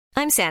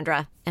I'm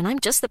Sandra, and I'm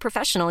just the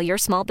professional your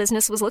small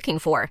business was looking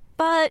for.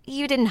 But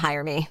you didn't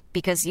hire me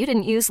because you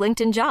didn't use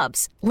LinkedIn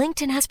Jobs.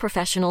 LinkedIn has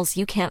professionals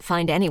you can't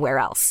find anywhere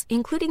else,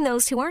 including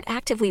those who aren't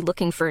actively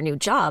looking for a new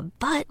job,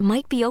 but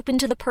might be open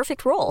to the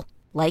perfect role,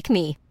 like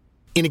me.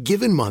 In a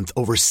given month,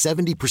 over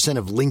 70%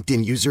 of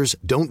LinkedIn users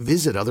don't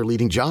visit other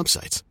leading job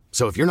sites.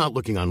 So if you're not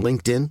looking on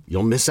LinkedIn,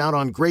 you'll miss out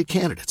on great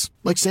candidates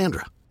like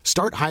Sandra.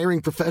 Start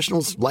hiring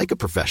professionals like a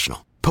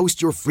professional.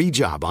 Post your free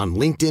job on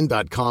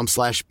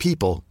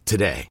linkedin.com/people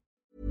today.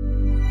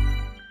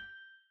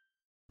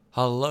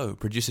 Hello,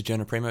 producer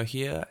Jonah Primo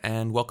here,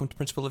 and welcome to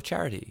Principle of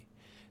Charity.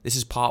 This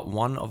is part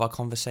one of our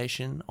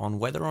conversation on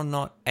whether or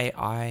not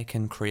AI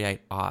can create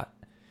art.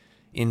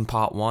 In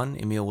part one,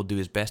 Emil will do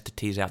his best to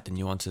tease out the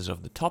nuances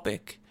of the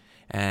topic,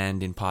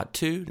 and in part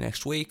two,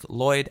 next week,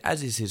 Lloyd,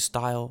 as is his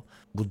style,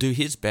 will do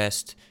his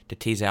best to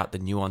tease out the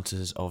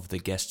nuances of the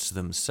guests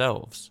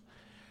themselves.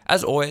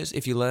 As always,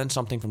 if you learned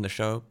something from the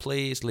show,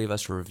 please leave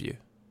us a review.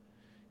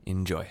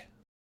 Enjoy.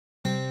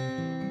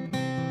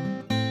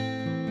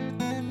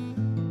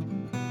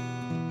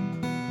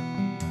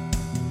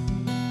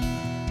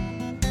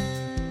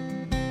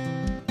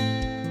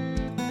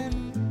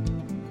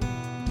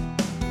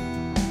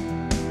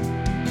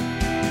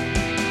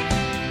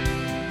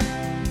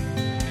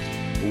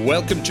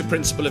 Welcome to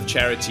Principle of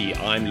Charity.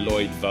 I'm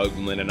Lloyd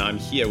Vogelman, and I'm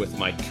here with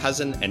my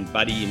cousin and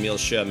buddy Emil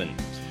Sherman.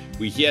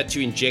 We're here to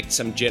inject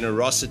some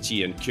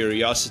generosity and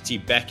curiosity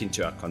back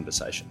into our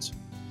conversations.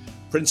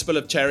 Principle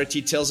of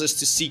Charity tells us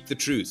to seek the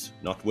truth,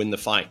 not win the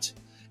fight,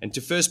 and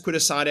to first put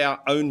aside our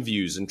own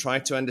views and try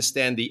to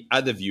understand the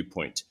other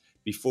viewpoint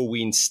before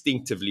we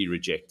instinctively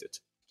reject it.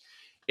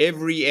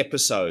 Every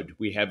episode,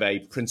 we have a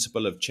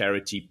Principle of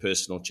Charity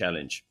personal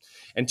challenge.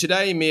 And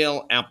today,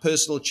 Emil, our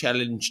personal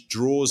challenge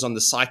draws on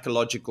the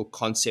psychological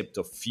concept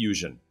of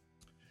fusion.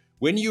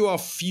 When you are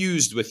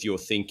fused with your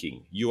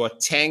thinking, you are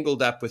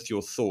tangled up with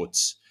your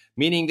thoughts,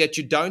 meaning that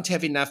you don't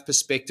have enough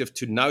perspective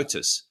to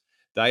notice.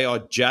 They are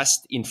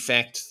just, in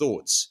fact,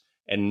 thoughts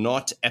and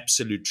not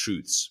absolute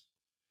truths.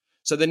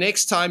 So the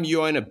next time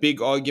you are in a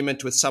big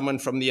argument with someone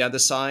from the other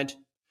side,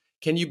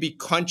 can you be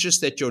conscious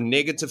that your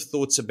negative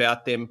thoughts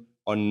about them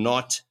are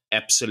not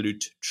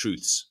absolute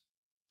truths?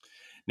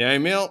 Now,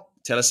 Emil,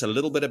 tell us a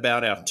little bit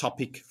about our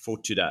topic for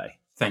today.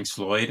 Thanks,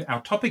 Lloyd.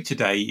 Our topic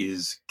today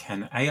is,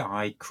 can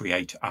AI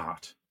create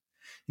art?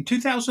 In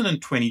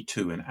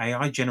 2022, an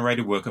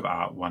AI-generated work of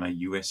art won a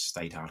US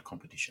state art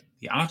competition.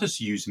 The artists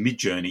used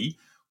Midjourney,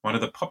 one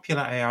of the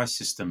popular AI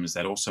systems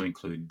that also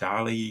include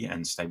DALL-E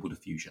and Stable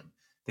Diffusion.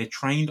 They're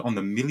trained on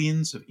the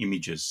millions of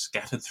images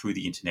scattered through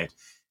the internet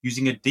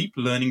using a deep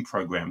learning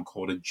program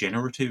called a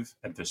Generative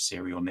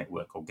Adversarial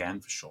Network, or GAN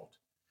for short.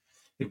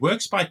 It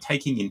works by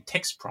taking in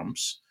text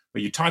prompts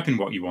where you type in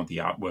what you want the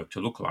artwork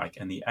to look like,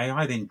 and the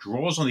AI then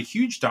draws on the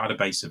huge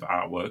database of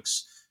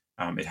artworks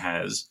it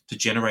has to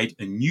generate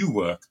a new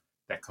work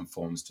that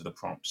conforms to the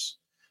prompts.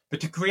 But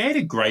to create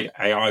a great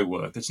AI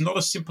work, it's not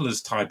as simple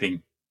as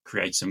typing,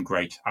 create some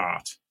great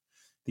art.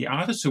 The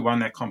artists who won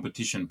that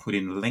competition put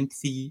in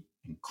lengthy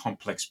and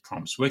complex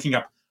prompts, working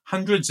up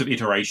hundreds of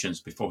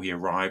iterations before he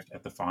arrived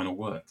at the final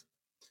work.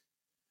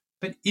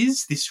 But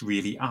is this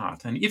really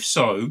art? And if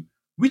so,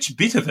 which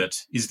bit of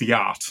it is the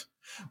art?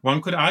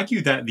 One could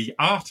argue that the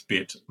art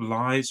bit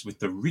lies with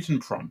the written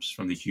prompts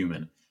from the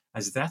human,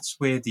 as that's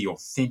where the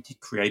authentic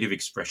creative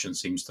expression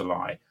seems to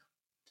lie.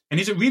 And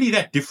is it really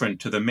that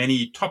different to the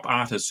many top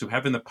artists who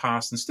have in the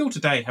past and still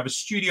today have a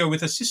studio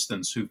with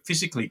assistants who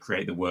physically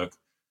create the work,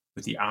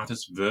 with the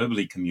artists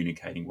verbally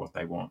communicating what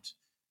they want?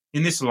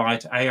 In this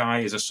light,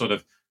 AI is a sort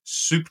of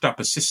souped-up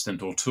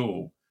assistant or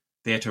tool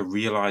there to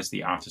realize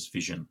the artist's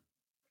vision.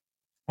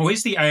 Or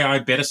is the AI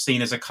better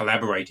seen as a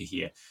collaborator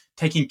here,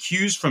 taking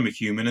cues from a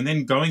human and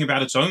then going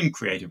about its own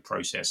creative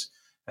process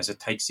as it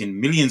takes in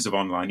millions of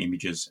online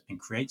images and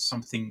creates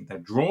something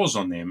that draws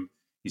on them,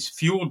 is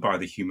fueled by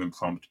the human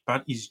prompt,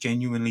 but is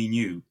genuinely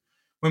new?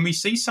 When we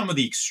see some of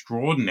the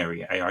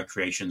extraordinary AI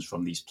creations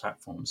from these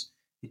platforms,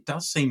 it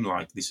does seem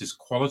like this is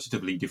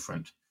qualitatively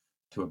different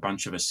to a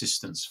bunch of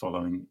assistants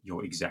following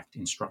your exact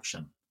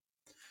instruction.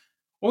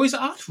 Or is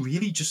art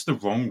really just the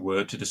wrong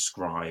word to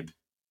describe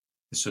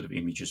the sort of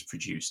images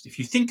produced? If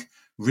you think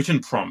written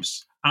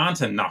prompts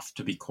aren't enough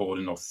to be called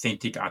an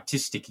authentic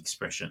artistic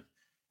expression,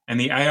 and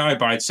the AI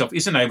by itself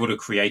isn't able to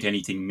create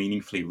anything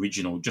meaningfully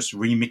original, just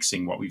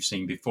remixing what we've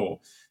seen before,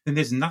 then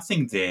there's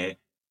nothing there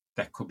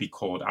that could be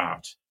called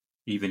art,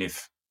 even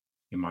if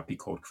it might be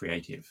called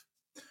creative.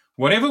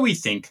 Whatever we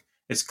think,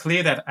 it's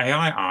clear that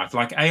AI art,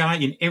 like AI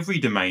in every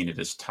domain it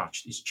has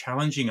touched, is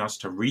challenging us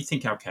to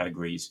rethink our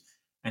categories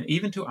and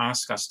even to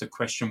ask us to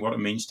question what it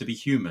means to be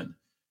human.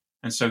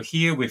 And so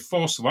here we're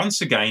forced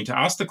once again to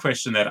ask the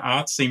question that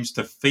art seems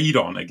to feed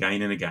on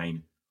again and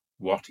again: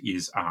 what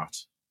is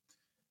art?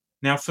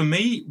 Now, for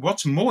me,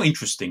 what's more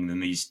interesting than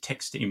these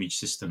text-to-image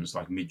systems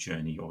like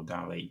Midjourney or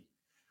DALL-E,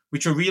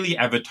 which are really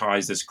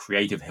advertised as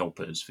creative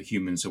helpers for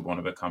humans who want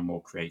to become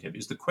more creative,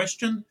 is the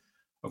question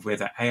of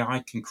whether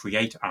AI can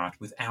create art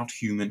without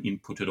human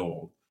input at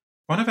all.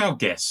 One of our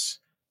guests,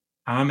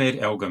 Ahmed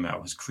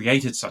Elgamal has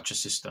created such a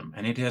system,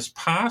 and it has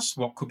passed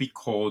what could be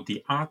called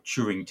the art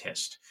Turing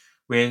test,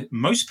 where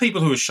most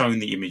people who are shown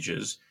the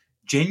images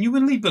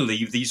genuinely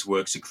believe these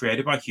works are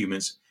created by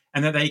humans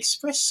and that they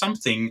express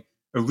something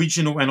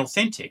original and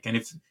authentic. And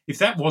if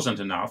that wasn't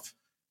enough,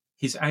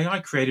 his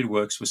AI-created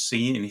works were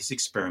seen in his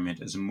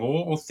experiment as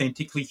more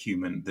authentically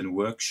human than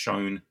works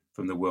shown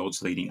from the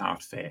world's leading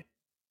art fair.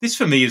 This,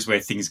 for me, is where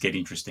things get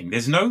interesting.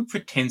 There's no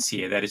pretense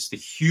here that it's the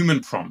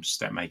human prompts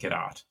that make it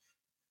art.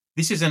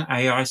 This is an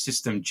AI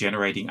system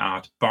generating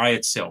art by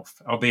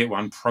itself, albeit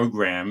one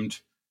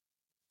programmed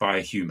by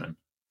a human.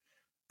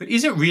 But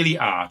is it really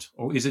art,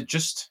 or is it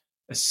just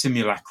a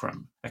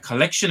simulacrum, a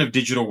collection of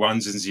digital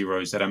ones and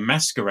zeros that are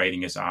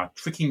masquerading as art,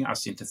 tricking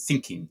us into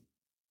thinking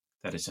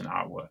that it's an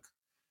artwork?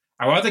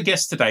 Our other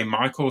guest today,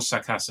 Michael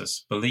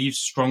Sakassas, believes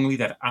strongly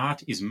that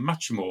art is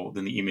much more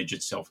than the image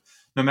itself,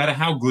 no matter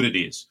how good it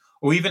is,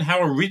 or even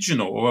how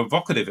original or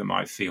evocative it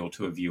might feel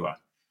to a viewer.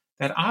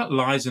 That art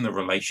lies in the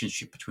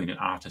relationship between an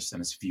artist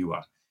and its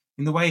viewer,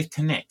 in the way it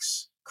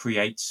connects,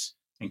 creates,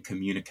 and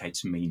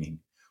communicates meaning.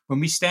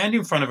 When we stand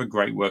in front of a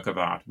great work of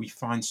art, we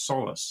find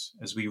solace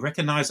as we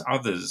recognize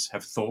others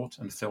have thought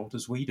and felt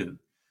as we do.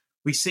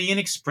 We see an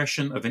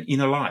expression of an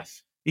inner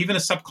life, even a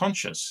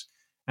subconscious,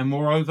 and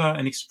moreover,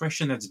 an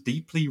expression that's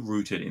deeply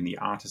rooted in the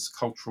artist's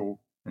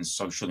cultural and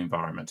social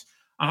environment.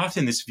 Art,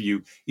 in this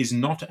view, is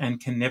not and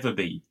can never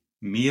be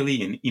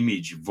merely an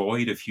image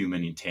void of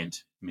human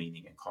intent,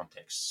 meaning, and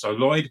context. So,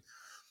 Lloyd,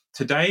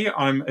 today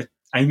I'm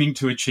aiming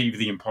to achieve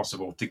the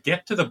impossible, to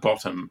get to the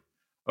bottom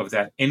of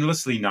that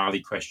endlessly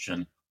gnarly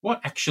question,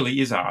 what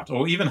actually is art?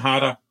 Or even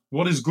harder,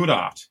 what is good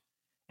art?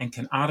 And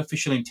can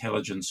artificial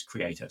intelligence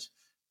create it?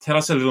 Tell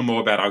us a little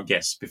more about our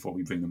guests before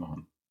we bring them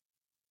on.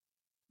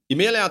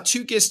 Emil, our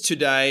two guests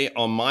today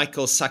are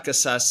Michael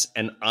Sakassas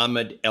and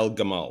Ahmed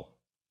Elgamal.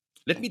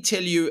 Let me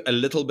tell you a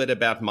little bit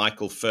about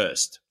Michael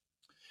first.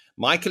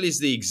 Michael is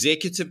the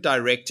executive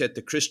director at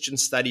the Christian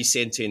Studies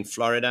Center in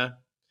Florida.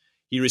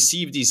 He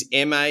received his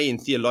MA in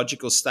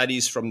theological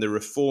studies from the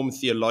Reformed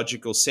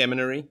Theological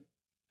Seminary.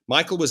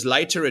 Michael was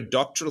later a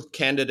doctoral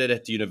candidate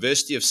at the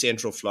University of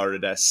Central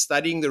Florida,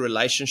 studying the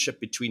relationship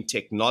between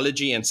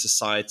technology and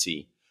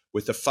society,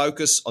 with a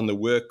focus on the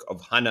work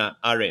of Hannah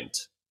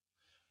Arendt.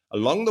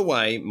 Along the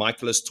way,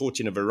 Michael has taught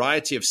in a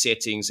variety of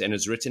settings and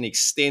has written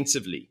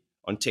extensively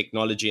on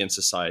technology and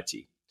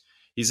society.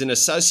 He's an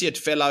associate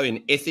fellow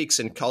in ethics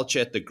and culture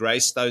at the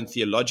Greystone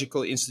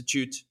Theological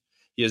Institute.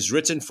 He has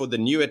written for the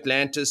New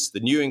Atlantis, the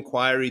New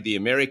Inquiry, the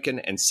American,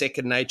 and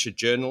Second Nature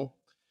Journal.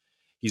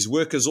 His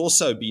work has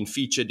also been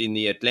featured in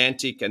the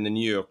Atlantic and the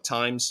New York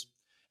Times.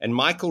 And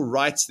Michael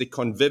writes The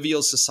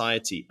Convivial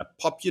Society, a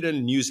popular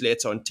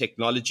newsletter on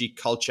technology,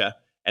 culture,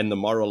 and the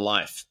moral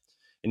life.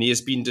 And he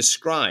has been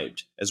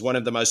described as one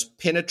of the most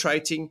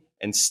penetrating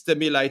and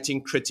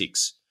stimulating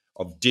critics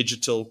of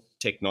digital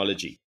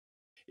technology.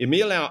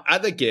 Emil, our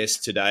other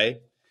guest today,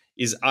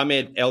 is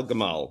Ahmed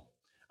Elgamal.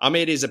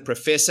 Ahmed is a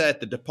professor at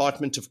the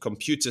Department of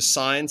Computer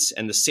Science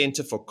and the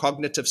Center for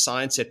Cognitive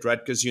Science at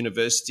Rutgers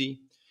University.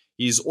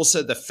 He is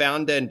also the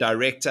founder and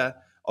director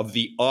of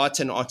the Art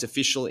and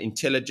Artificial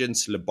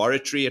Intelligence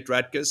Laboratory at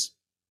Rutgers.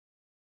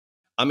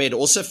 Ahmed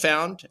also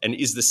found and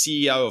is the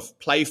CEO of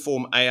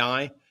Playform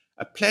AI,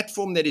 a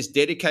platform that is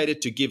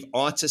dedicated to give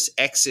artists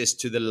access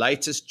to the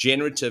latest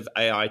generative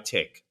AI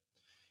tech.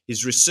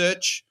 His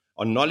research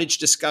on knowledge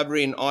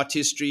discovery in art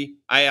history,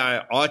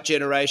 AI art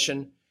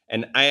generation,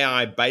 and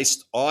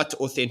AI-based art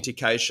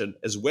authentication,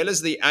 as well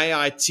as the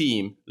AI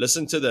team,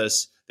 listen to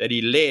this, that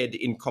he led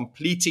in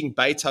completing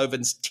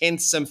Beethoven's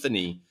 10th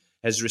Symphony,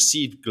 has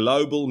received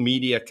global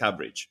media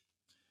coverage.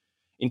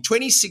 In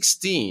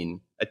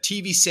 2016, a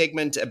TV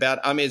segment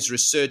about Ahmed's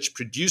research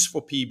produced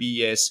for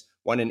PBS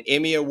won an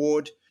Emmy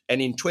Award,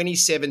 and in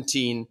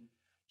 2017,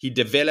 he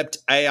developed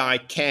AI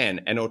Can,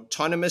 an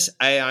autonomous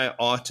AI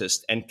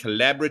artist and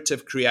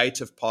collaborative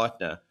creative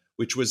partner,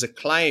 which was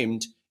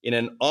acclaimed in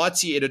an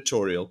artsy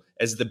editorial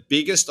as the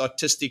biggest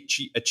artistic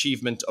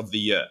achievement of the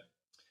year.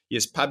 He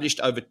has published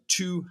over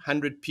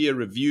 200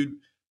 peer-reviewed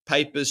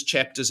papers,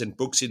 chapters, and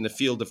books in the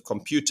field of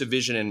computer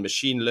vision and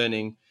machine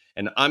learning,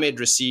 and Ahmed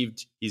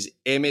received his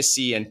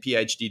MSc and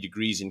PhD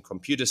degrees in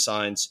computer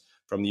science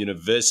from the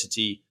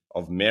University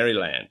of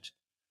Maryland.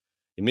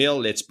 Emil,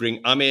 let's bring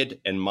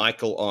Ahmed and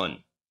Michael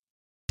on.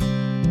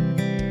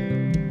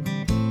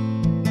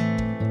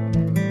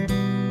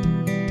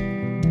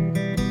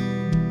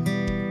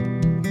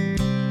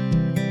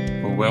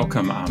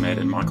 Welcome, Ahmed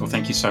and Michael.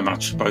 Thank you so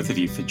much, both of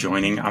you, for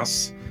joining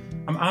us.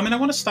 Ahmed, I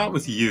want to start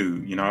with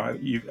you.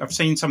 I've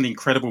seen some of the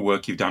incredible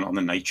work you've done on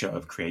the nature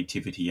of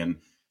creativity and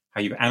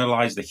how you've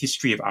analyzed the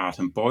history of art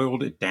and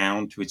boiled it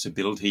down to its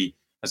ability,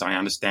 as I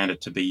understand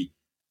it, to be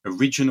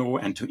original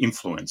and to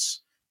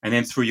influence. And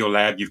then through your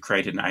lab, you've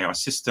created an AI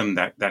system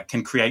that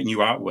can create new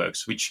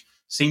artworks, which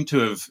seem to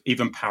have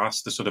even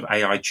passed the sort of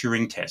AI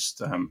Turing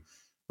test,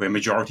 where a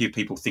majority of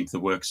people think the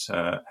works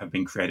have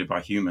been created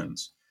by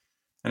humans.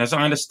 And as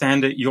I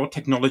understand it, your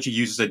technology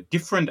uses a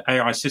different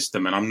AI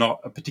system, and I'm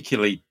not a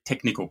particularly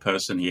technical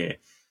person here,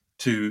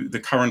 to the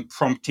current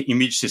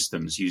prompt-to-image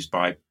systems used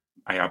by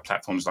AI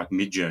platforms like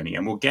Midjourney,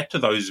 and we'll get to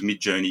those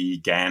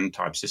Midjourney GAN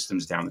type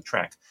systems down the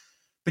track.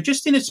 But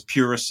just in its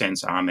purest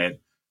sense, Ahmed,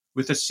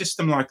 with a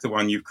system like the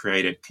one you've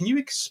created, can you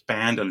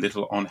expand a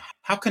little on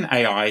how can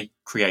AI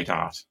create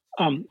art?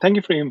 Thank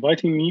you for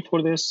inviting me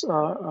for this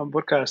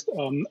podcast.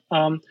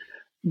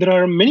 There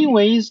are many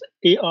ways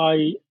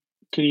AI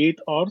create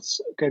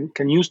arts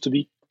can use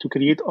to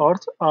create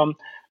art.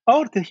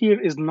 Art here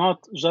is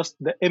not just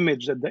the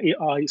image that the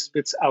AI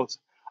spits out.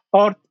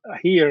 Art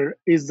here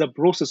is the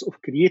process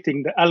of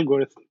creating the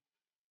algorithm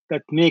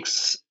that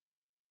makes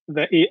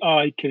the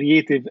AI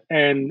creative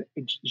and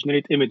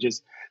generate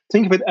images.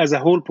 Think of it as a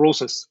whole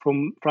process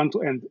from front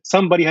to end.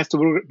 Somebody has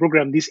to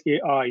program this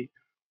AI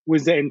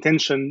with the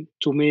intention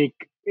to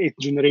make it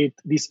generate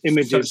these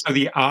images. So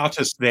the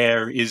artist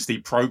there is the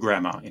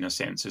programmer, in a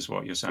sense, is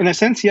what you're saying? In a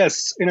sense,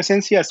 yes.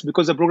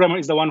 Because the programmer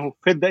is the one who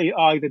fed the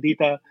AI the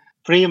data,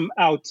 frame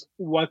out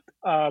what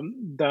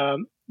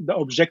the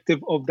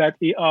objective of that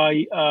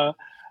AI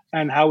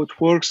and how it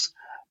works.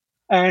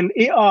 And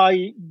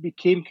AI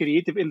became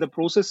creative in the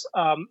process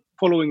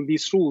following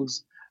these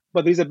rules.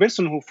 But there's a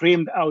person who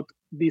framed out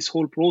this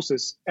whole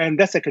process. And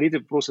that's a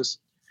creative process.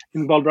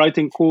 Involved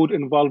writing code,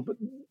 involved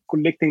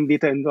collecting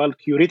data,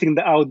 involved curating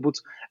the outputs.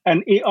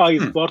 And AI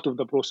is part of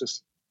the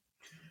process.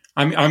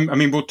 I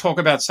mean, we'll talk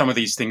about some of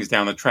these things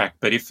down the track.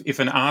 But if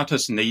an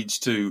artist needs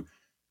to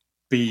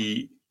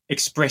be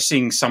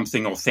expressing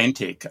something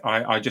authentic,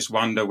 I just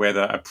wonder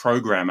whether a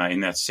programmer in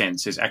that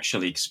sense is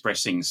actually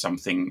expressing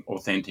something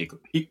authentic.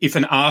 If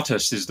an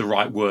artist is the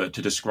right word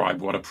to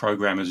describe what a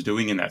programmer is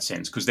doing in that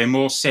sense, because they're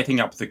more setting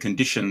up the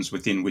conditions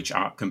within which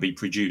art can be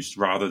produced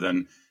rather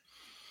than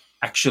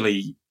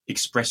actually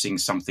expressing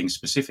something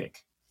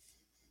specific.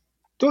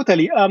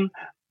 Totally.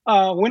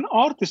 When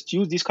artists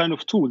use these kind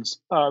of tools,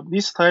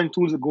 these kind of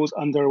tools goes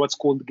under what's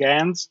called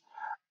GANs,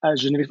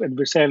 generative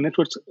adversarial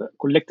networks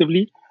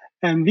collectively.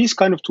 And these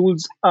kind of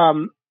tools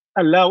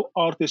allow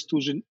artists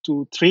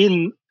to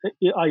train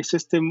the AI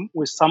system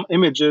with some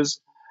images,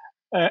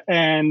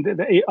 and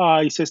the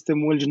AI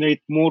system will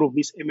generate more of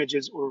these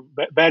images or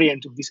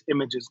variant of these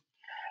images.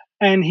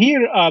 And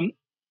here,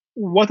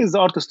 what is the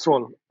artist's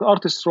role? The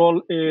artist's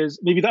role is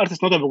maybe the artist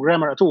is not a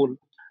programmer at all.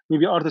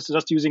 Maybe the artist is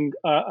just using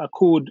a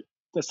code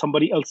that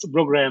somebody else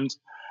programmed.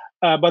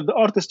 But the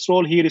artist's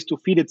role here is to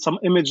feed it some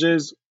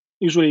images,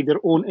 usually their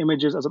own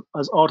images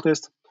as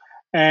artists,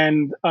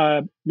 and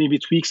maybe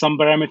tweak some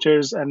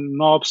parameters and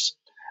knobs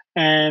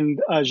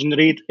and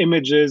generate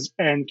images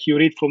and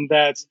curate from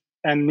that,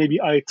 and maybe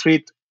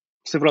iterate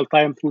several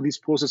times through this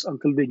process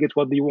until they get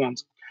what they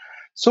want.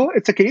 So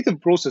it's a creative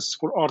process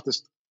for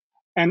artists.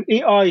 And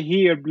AI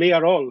here play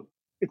a role.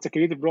 It's a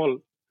creative role.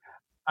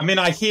 I mean,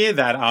 I hear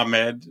that,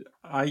 Ahmed.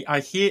 I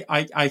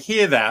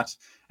hear that.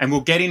 And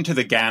we'll get into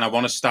the GAN. I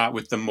want to start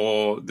with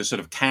the sort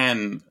of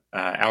CAN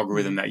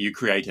algorithm that you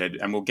created,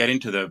 and we'll get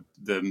into the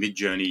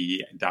Midjourney,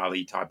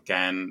 DALL-E type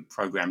GAN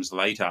programs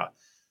later.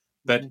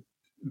 But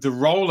the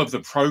role of the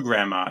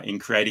programmer in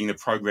creating the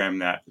program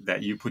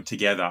that you put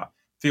together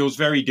feels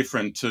very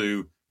different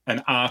to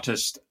an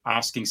artist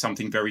asking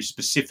something very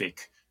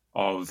specific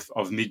of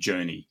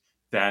Midjourney.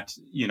 That,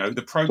 you know,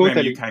 the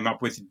program you came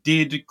up with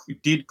did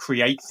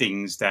create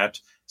things that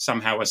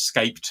somehow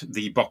escaped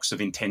the box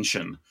of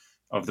intention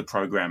of the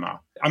programmer.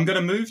 I'm going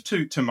to move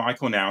to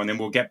Michael now, and then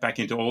we'll get back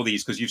into all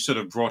these because you've sort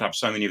of brought up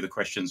so many of the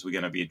questions we're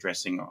going to be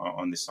addressing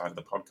on this side of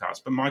the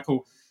podcast. But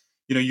Michael,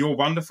 you know, your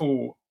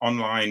wonderful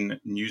online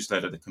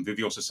newsletter, the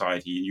Convivial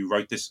Society, and you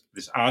wrote this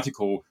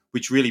article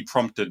which really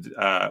prompted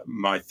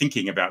my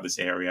thinking about this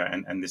area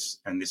and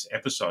this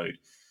episode,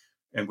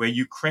 and where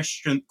you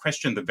question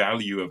the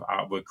value of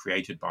artwork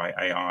created by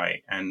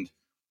AI. And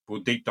we'll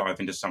deep dive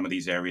into some of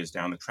these areas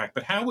down the track.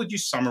 But how would you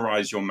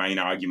summarize your main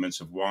arguments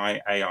of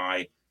why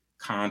AI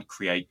can't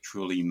create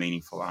truly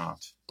meaningful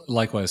art?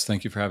 Likewise,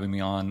 thank you for having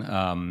me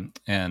on.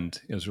 And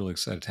I was really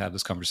excited to have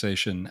this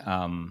conversation,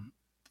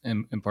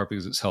 in part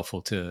because it's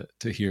helpful to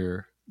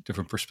hear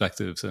different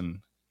perspectives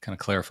and kind of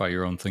clarify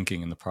your own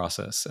thinking in the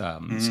process.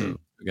 So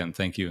again,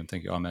 thank you. And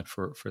thank you, Ahmed,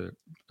 for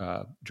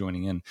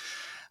joining in.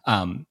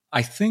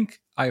 I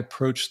think I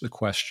approached the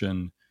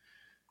question,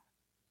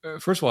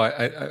 first of all,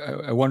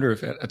 I wonder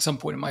if at some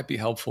point it might be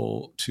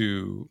helpful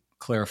to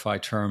clarify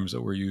terms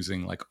that we're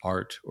using like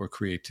art or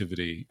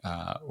creativity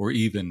or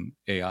even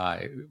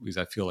AI, because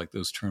I feel like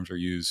those terms are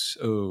used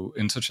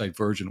in such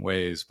divergent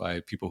ways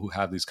by people who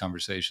have these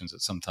conversations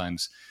that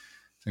sometimes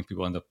I think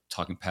people end up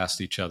talking past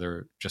each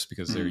other just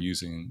because they're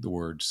using the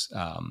words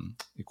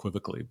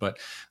equivocally. But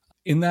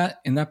in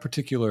that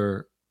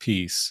particular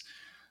piece,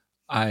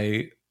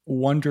 I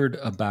wondered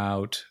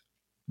about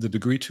the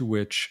degree to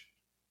which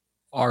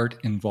art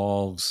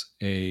involves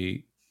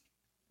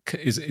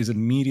is a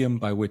medium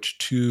by which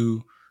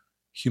two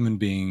human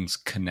beings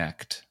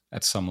connect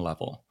at some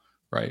level,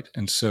 right?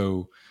 And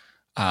so,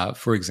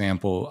 for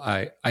example,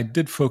 I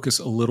did focus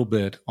a little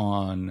bit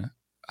on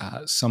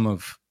some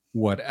of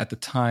what at the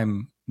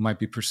time might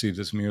be perceived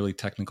as merely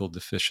technical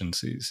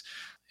deficiencies.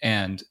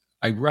 And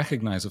I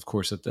recognize, of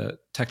course, that the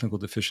technical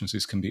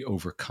deficiencies can be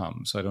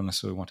overcome. So I don't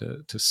necessarily want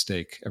to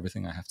stake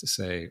everything I have to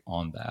say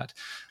on that.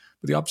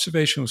 But the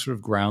observation was sort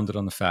of grounded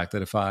on the fact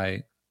that if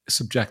I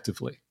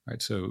subjectively,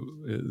 right, so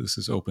this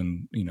is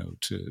open,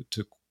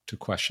 to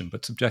question,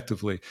 but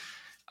subjectively,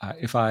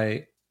 if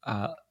I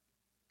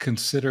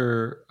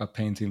consider a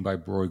painting by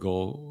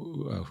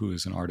Bruegel, who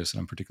is an artist that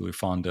I'm particularly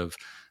fond of,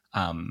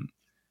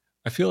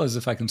 I feel as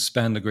if I can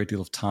spend a great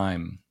deal of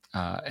time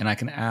and I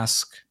can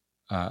ask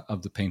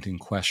of the painting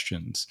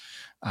questions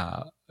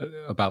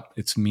about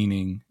its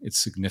meaning, its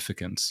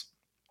significance,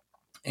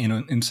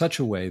 in such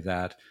a way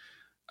that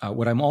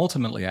what I'm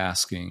ultimately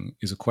asking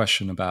is a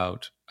question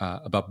about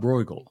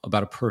Bruegel,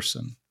 about a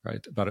person,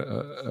 right? About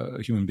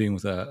a human being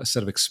with a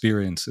set of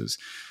experiences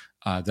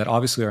that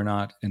obviously are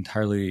not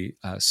entirely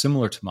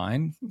similar to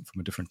mine,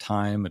 from a different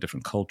time, a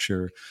different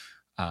culture,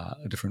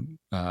 a different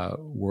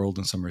world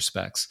in some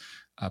respects,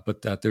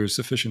 but that there's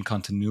sufficient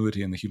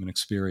continuity in the human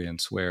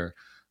experience where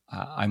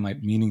I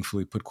might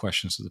meaningfully put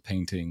questions to the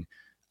painting,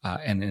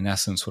 and in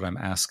essence, what I'm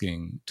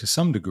asking to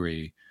some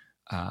degree.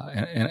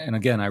 And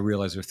again, I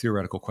realize there are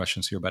theoretical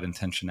questions here about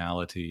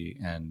intentionality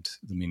and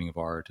the meaning of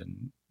art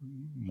and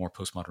more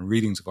postmodern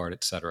readings of art,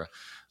 et cetera.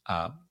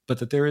 But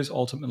that there is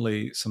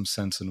ultimately some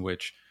sense in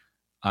which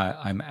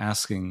I'm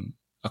asking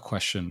a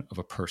question of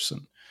a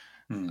person,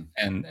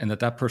 and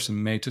that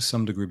person may, to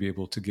some degree, be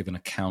able to give an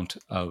account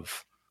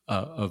of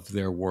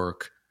their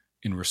work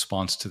in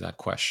response to that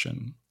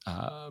question.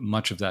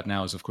 Much of that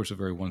now is, of course, a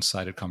very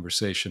one-sided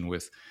conversation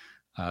with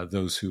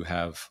those who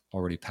have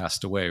already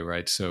passed away,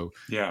 right? So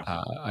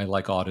I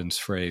like Auden's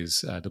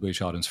phrase,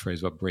 W.H. Auden's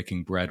phrase about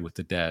breaking bread with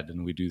the dead,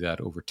 and we do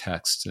that over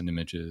text and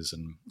images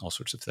and all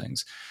sorts of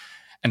things.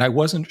 And I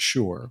wasn't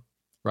sure,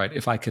 right,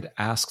 if I could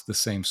ask the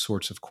same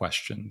sorts of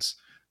questions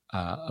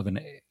of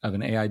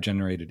an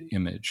AI-generated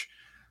image.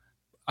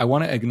 I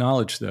want to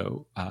acknowledge,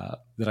 though,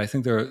 that I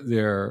think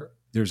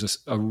there's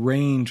a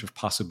range of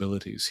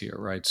possibilities here,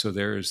 right? So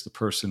there is the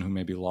person who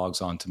maybe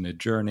logs on to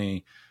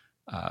Midjourney,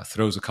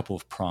 throws a couple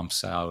of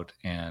prompts out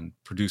and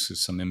produces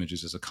some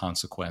images as a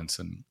consequence,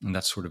 and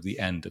that's sort of the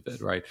end of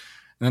it, right?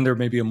 And then there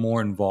may be a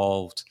more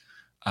involved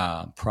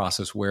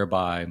process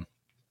whereby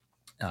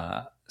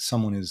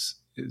someone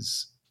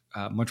is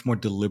much more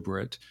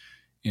deliberate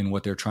in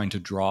what they're trying to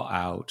draw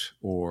out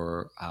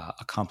or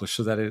accomplish,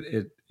 so that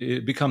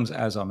it becomes,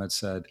 as Ahmed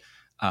said,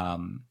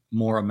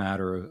 more a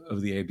matter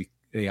of the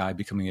AI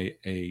becoming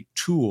a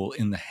tool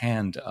in the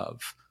hand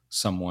of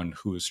someone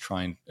who is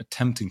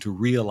attempting to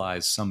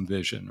realize some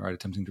vision, right?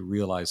 Attempting to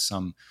realize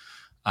some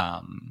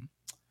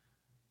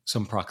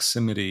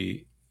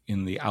proximity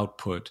in the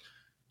output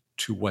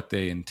to what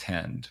they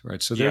intend,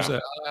 right? So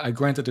I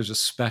grant that there's a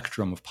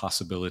spectrum of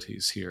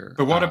possibilities here.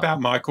 But what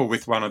about, Michael,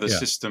 with one of the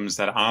systems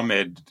that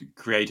Ahmed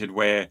created,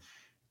 where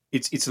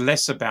it's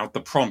less about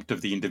the prompt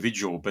of the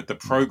individual, but the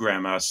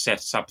programmer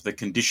sets up the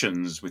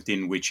conditions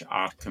within which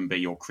art can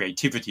be or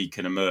creativity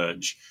can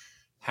emerge?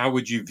 How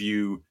would you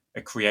view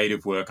a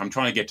creative work? I'm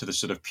trying to get to the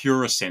sort of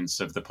purer sense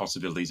of the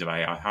possibilities of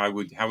AI. How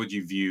would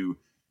you view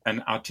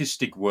an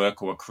artistic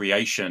work or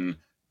creation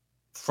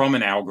from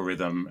an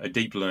algorithm, a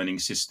deep learning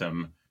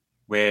system,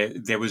 where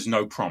there was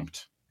no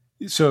prompt?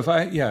 So if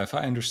I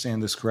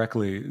understand this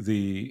correctly,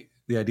 the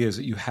idea is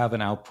that you have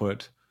an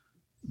output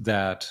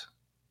that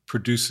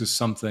produces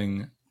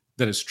something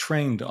that is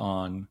trained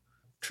on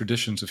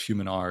traditions of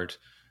human art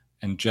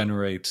and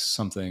generates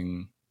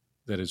something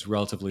that is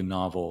relatively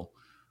novel,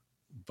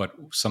 but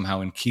somehow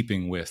in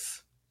keeping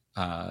with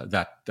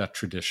that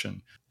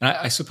tradition. And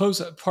I suppose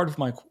that part of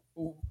my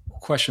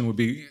question would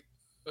be,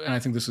 and I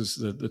think this is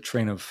the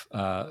train of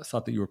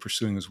thought that you were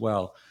pursuing as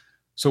well.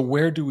 So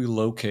where do we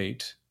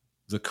locate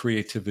the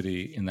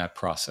creativity in that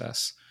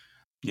process?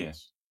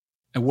 Yes.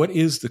 And what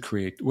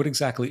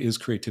exactly is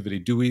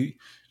creativity?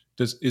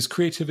 Is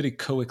creativity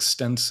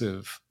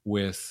coextensive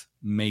with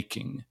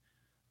making?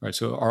 Right.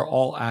 So are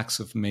all acts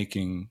of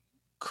making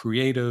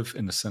creative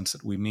in the sense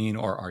that we mean,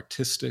 or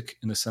artistic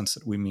in the sense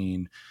that we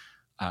mean?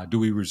 Do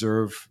we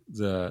reserve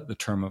the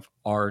term of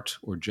art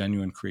or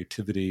genuine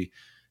creativity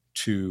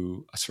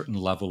to a certain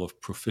level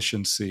of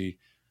proficiency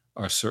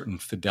or a certain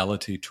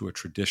fidelity to a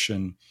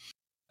tradition?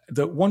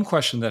 The one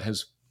question that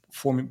has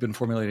been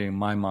formulating in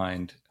my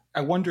mind,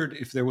 I wondered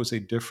if there was a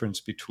difference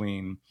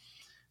between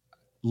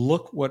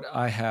look what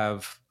I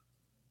have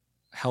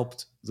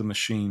helped the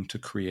machine to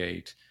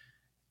create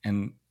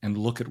and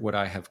look at what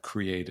I have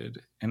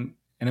created. And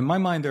in my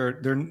mind,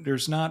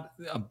 there's not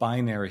a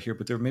binary here,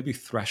 but there may be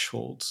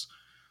thresholds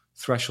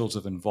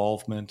of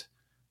involvement,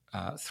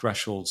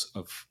 thresholds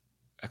of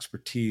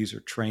expertise or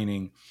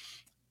training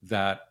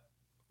that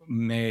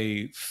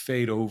may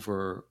fade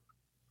over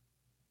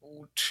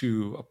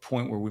to a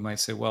point where we might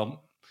say,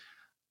 well,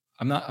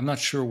 I'm not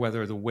sure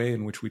whether the way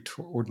in which we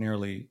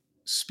ordinarily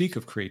speak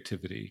of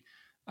creativity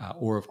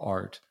or of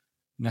art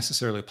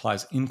necessarily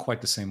applies in quite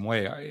the same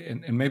way.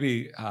 And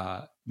maybe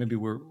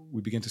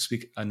we begin to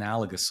speak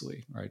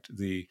analogously, right?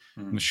 The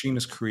machine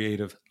is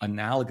creative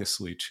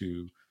analogously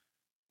to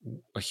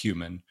a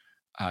human,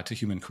 to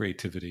human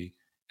creativity,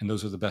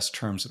 those are the best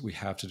terms that we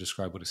have to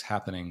describe what is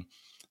happening.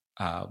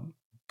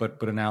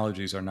 But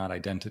analogies are not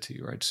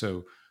identity, right?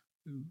 So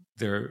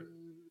there are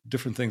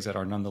different things that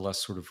are nonetheless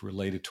sort of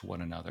related to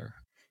one another.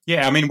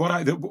 Yeah, I mean,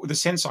 the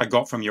sense I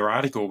got from your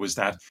article was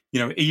that,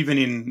 even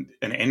in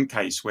an end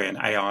case where an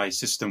AI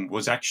system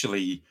was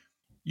actually,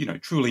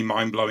 truly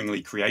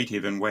mind-blowingly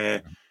creative, and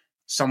where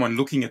someone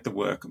looking at the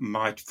work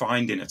might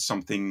find in it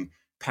something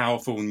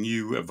powerful,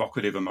 new,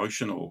 evocative,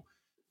 emotional,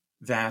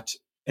 that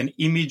an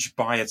image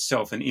by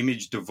itself, an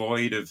image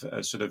devoid of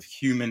a sort of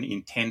human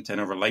intent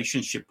and a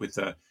relationship with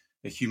a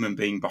human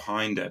being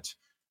behind it,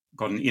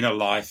 got an inner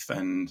life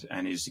and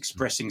is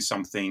expressing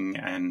something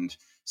and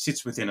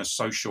sits within a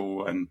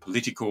social and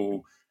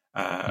political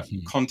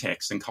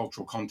context and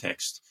cultural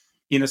context.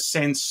 In a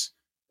sense,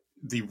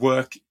 the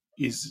work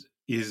is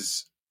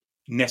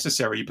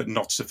necessary but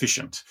not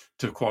sufficient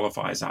to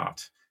qualify as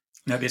art.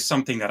 Now, there's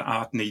something that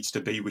art needs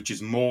to be, which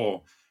is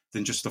more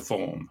than just the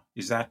form.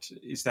 Is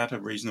that a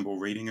reasonable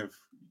reading of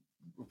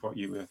what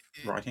you were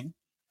writing?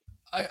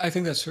 I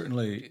think that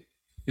certainly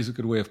is a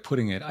good way of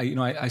putting it.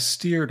 I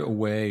steered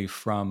away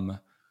from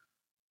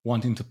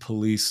wanting to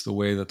police the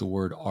way that the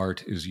word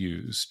art is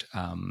used,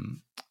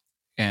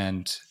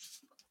 and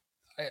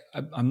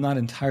I'm not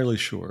entirely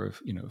sure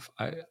if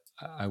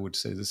I would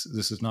say this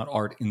is not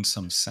art in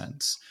some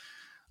sense,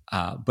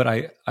 but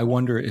I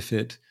wonder if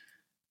it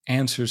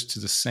answers to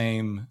the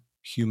same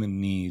human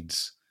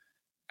needs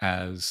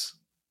as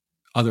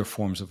other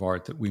forms of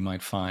art that we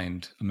might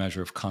find a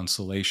measure of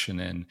consolation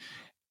in,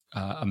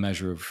 a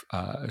measure of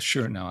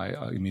sure. Now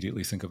I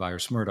immediately think of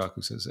Iris Murdoch,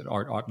 who says that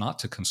art ought not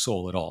to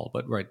console at all,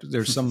 but right,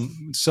 there's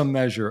some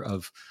measure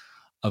of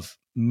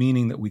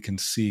meaning that we can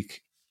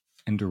seek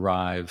and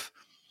derive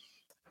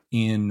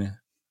in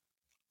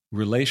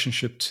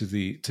relationship to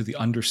the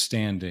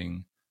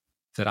understanding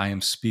that I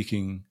am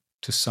speaking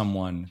to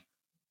someone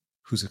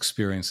whose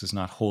experience is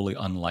not wholly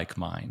unlike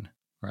mine,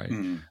 right?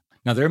 Mm.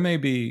 Now,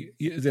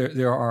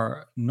 there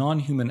are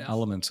non-human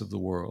elements of the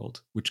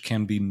world which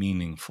can be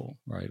meaningful,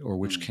 right, or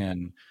which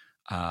can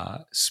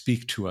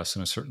speak to us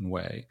in a certain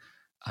way,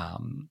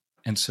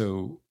 and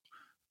so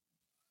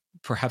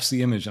perhaps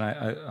the image. And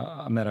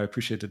I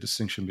appreciate the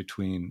distinction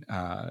between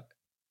an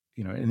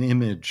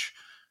image,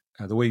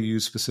 the way you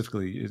use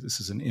specifically. This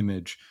is an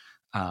image.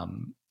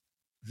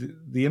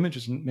 The image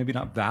is maybe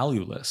not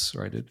valueless,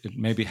 right? It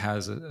maybe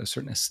has a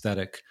certain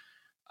aesthetic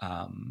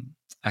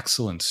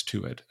excellence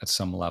to it at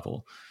some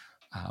level,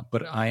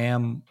 but I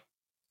am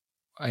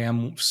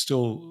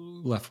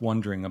still left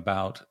wondering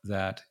about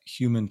that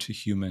human to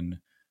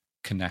human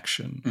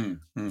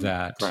connection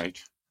that right.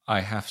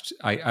 I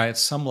at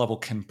some level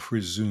can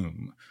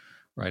presume,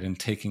 right, in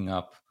taking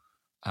up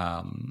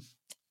a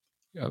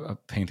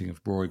painting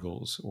of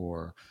Bruegel's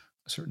or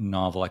a certain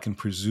novel. I can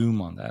presume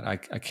on that. I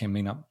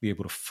may not be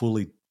able to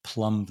fully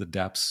plumb the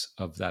depths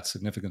of that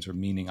significance or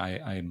meaning.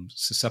 I am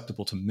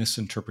susceptible to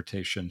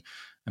misinterpretation.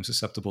 I'm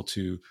susceptible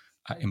to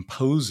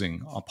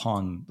imposing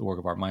upon the work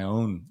of art my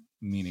own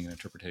meaning and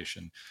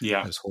interpretation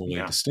as wholly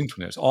distinct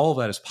from theirs. All of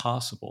that is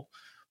possible,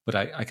 but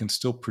I can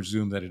still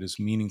presume that it is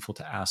meaningful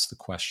to ask the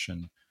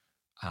question,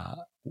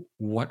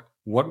 what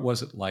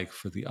was it like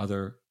for the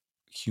other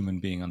human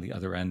being on the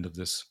other end of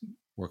this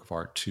work of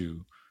art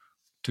to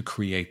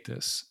create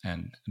this,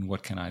 and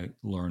what can I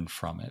learn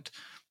from it?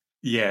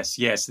 Yes.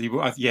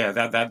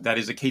 That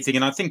is a key thing,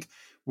 and I think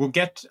we'll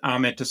get,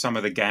 Ahmed, to some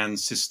of the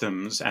GANs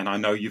systems, and I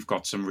know you've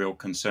got some real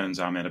concerns,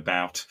 Ahmed,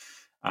 about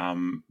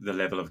the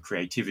level of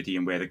creativity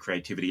and where the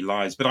creativity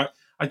lies. But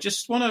I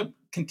just want to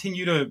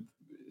continue to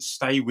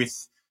stay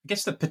with, I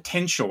guess, the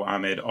potential,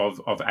 Ahmed, of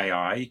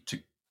AI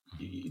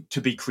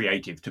to be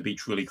creative, to be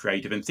truly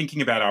creative, and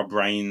thinking about our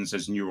brains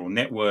as neural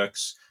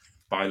networks,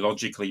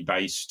 biologically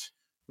based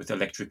with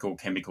electrical,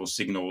 chemical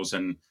signals,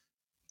 and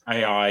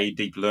AI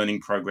deep learning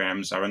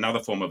programs are another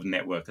form of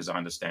network, as I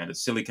understand it,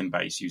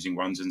 silicon-based, using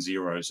ones and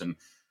zeros. And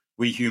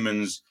we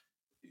humans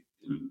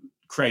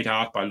create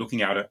art by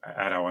looking at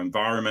our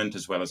environment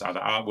as well as other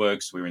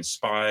artworks. We're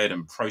inspired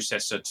and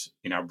process it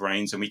in our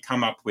brains, and we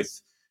come up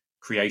with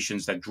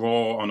creations that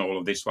draw on all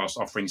of this whilst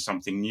offering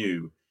something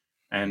new.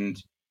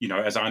 And,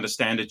 as I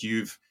understand it,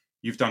 you've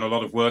done a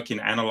lot of work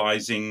in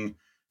analyzing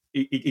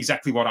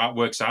exactly what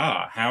artworks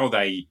are, how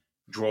they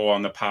draw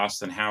on the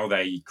past and how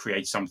they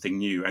create something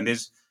new. And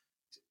there's,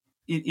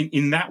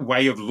 in that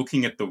way of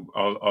looking at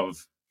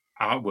of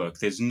artwork,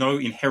 there's no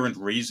inherent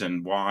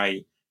reason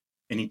why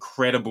an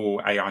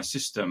incredible AI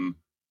system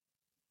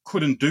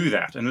couldn't do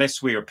that,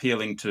 unless we're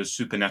appealing to a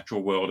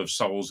supernatural world of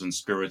souls and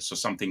spirits or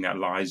something that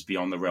lies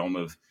beyond the realm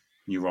of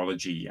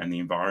neurology and the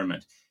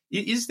environment.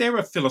 Is there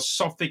a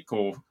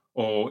philosophical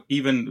or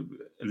even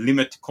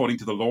limit, according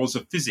to the laws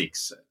of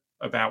physics,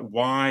 about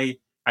why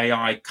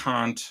AI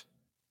can't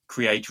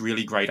create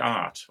really great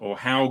art, or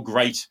how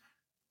great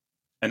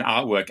an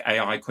artwork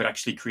AI could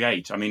actually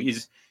create? I mean,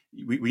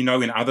 we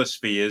know in other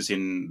spheres,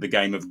 in the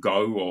game of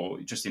Go, or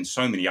just in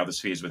so many other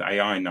spheres with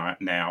AI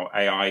now,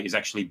 AI is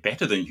actually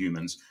better than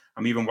humans.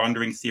 I'm even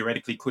wondering,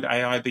 theoretically, could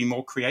AI be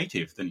more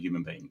creative than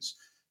human beings?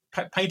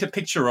 Paint a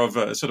picture of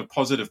a sort of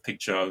positive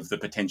picture of the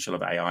potential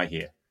of AI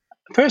here.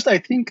 First, I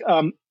think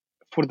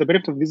for the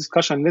benefit of this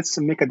discussion, let's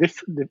make a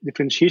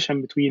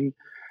differentiation between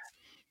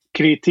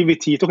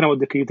creativity, talking about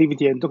the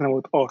creativity, and talking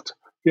about art.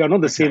 They are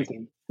not the same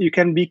thing. You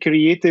can be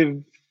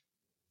creative,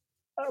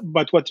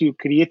 but what you're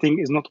creating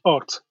is not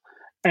art.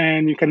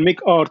 And you can make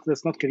art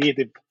that's not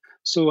creative.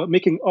 So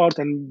making art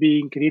and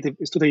being creative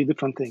is totally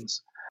different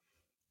things.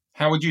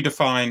 How would you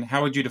define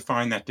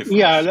that difference?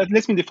 Yeah,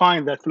 let me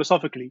define that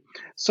philosophically.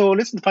 So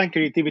let's define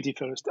creativity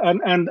first.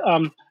 And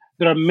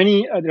there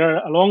are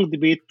a long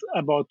debate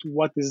about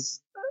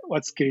what's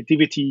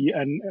creativity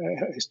and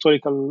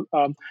historical.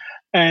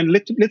 And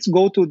let's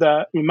go to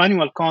the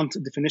Immanuel Kant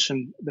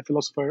definition, the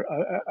philosopher,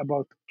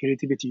 about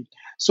creativity.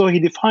 So he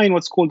defined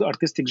what's called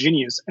artistic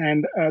genius,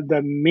 and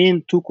the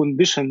main two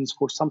conditions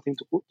for something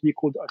to be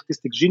called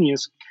artistic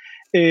genius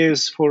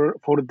is for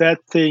that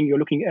thing you're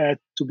looking at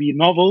to be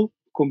novel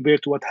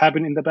compared to what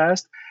happened in the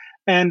past,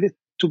 and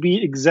to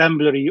be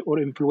exemplary or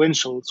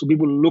influential. So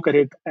people look at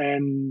it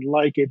and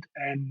like it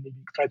and maybe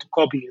try to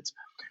copy it.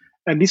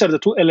 And these are the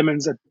two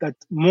elements that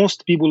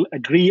most people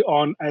agree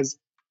on as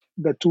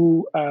the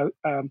two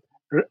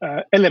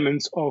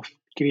elements of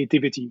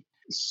creativity.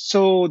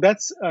 So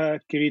that's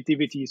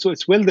creativity. So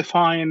it's well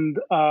defined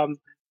to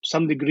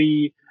some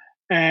degree.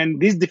 And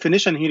this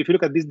definition here, if you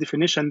look at this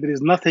definition, there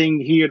is nothing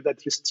here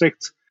that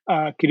restricts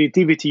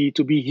creativity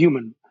to be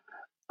human.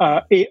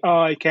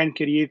 AI can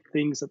create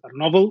things that are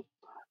novel,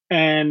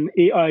 and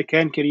AI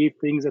can create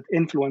things that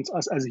influence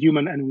us as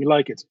human, and we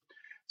like it.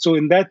 So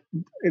in that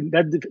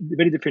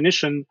very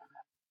definition,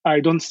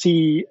 I don't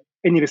see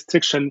any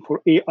restriction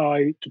for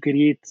AI to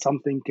create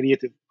something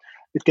creative.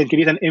 It can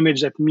create an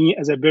image that me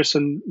as a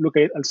person look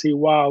at it and say,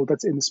 "Wow,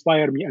 that's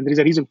inspired me," and there is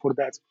a reason for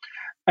that.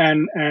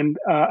 And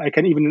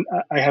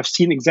I have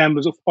seen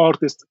examples of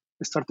artists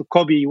start to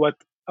copy what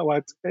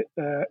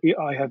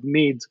AI have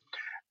made.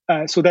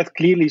 So that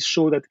clearly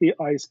shows that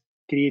AI is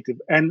creative.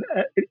 And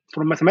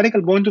from a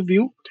mathematical point of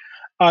view,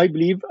 I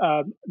believe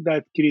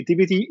that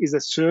creativity is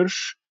a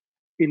search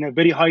in a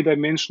very high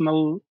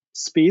dimensional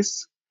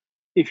space.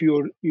 If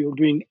you're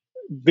doing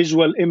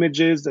visual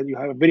images, that you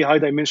have a very high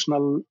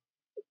dimensional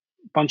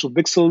bunch of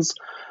pixels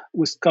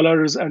with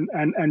colors, and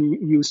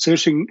you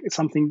searching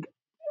something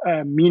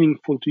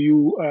meaningful to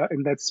you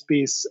in that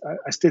space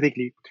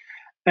aesthetically.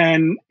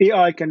 And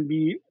AI can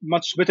be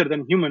much better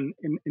than human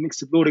in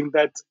exploring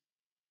that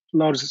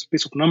large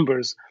space of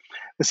numbers.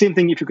 The same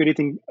thing if you're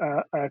creating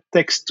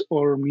text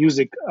or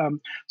music.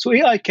 So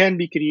AI can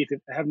be creative.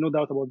 I have no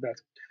doubt about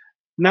that.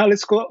 Now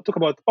let's talk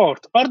about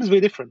art. Art is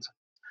very different.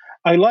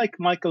 I like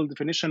Michael's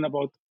definition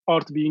about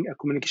art being a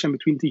communication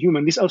between two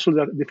humans. This is also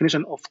the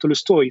definition of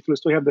Tolstoy.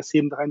 Tolstoy have the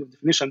same kind of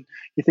definition.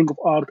 You think of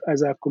art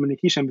as a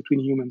communication between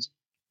humans.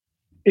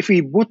 If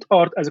we put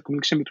art as a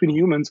communication between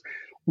humans,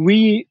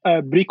 we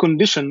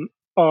precondition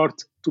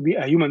art to be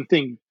a human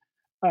thing.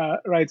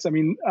 Right? I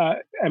mean,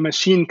 a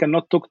machine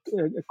cannot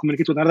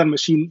communicate with another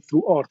machine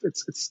through art.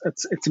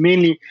 It's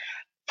mainly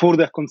for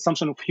the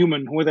consumption of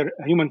human, whether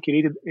a human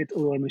created it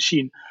or a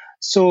machine.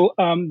 So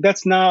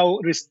that's now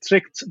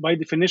restrict by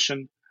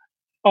definition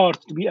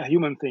art to be a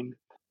human thing.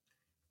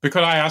 But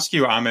could I ask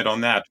you, Ahmed,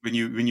 on that? When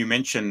you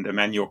mentioned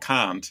Immanuel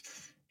Kant,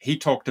 he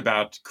talked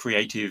about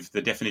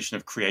the definition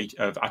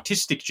of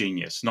artistic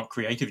genius, not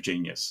creative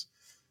genius.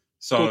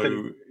 So,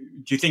 totally.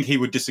 Do you think he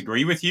would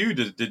disagree with you?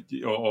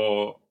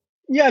 Or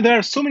yeah, there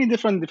are so many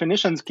different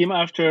definitions came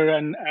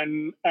after,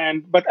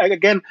 but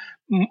again,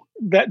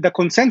 the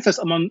consensus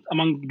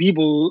among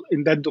people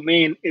in that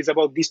domain is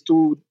about these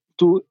two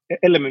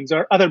elements. There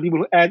are other people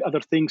who add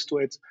other things to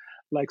it,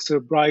 like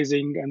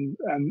surprising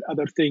and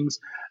other things,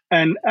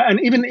 and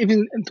even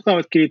talking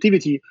about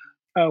creativity.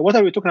 What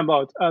are we talking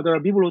about? There are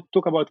people who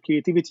talk about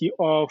creativity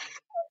of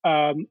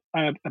a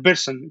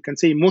person. You can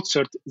say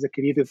Mozart is a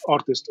creative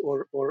artist,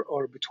 or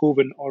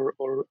Beethoven,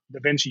 or Da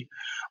Vinci.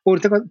 Or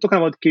talking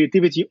about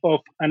creativity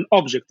of an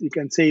object. You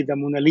can say the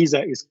Mona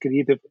Lisa is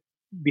creative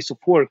piece of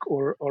work,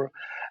 or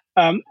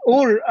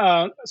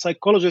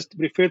psychologists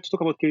prefer to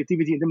talk about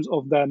creativity in terms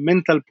of the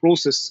mental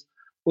process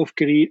of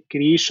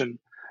creation.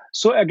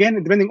 So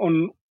again, depending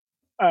on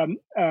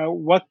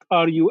what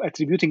are you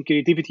attributing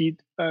creativity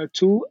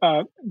to,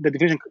 the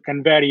definition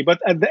can vary.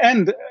 But at the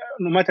end,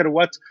 no matter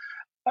what,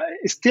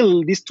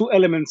 still these two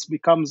elements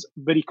becomes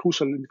very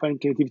crucial in defining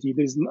creativity.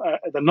 There's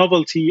the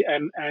novelty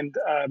and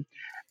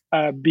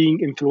being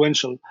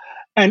influential.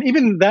 And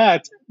even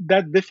that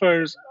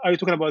differs. Are you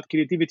talking about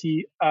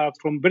creativity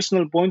from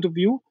personal point of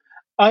view?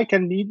 I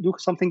can do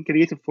something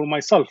creative for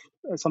myself,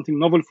 something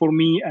novel for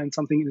me and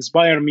something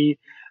inspire me.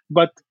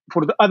 But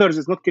for the others,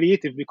 it's not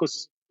creative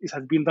because it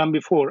has been done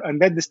before.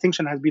 And that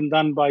distinction has been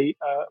done by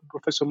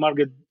Professor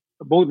Margaret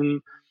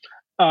Bowden,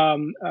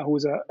 who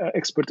is an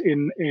expert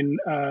in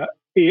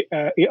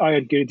AI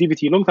and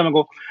creativity a long time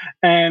ago.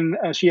 And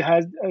she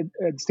has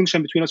a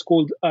distinction between what's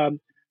called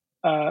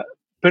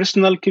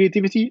personal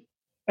creativity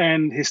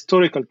and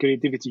historical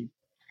creativity.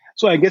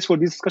 So I guess for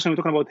this discussion, we're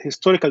talking about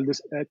historical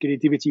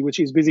creativity, which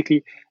is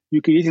basically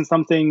you creating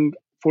something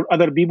for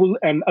other people,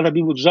 and other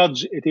people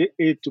judge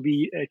it to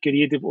be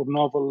creative or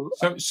novel.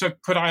 So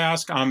could I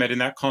ask, Ahmed, in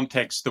that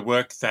context, the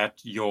work that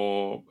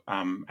your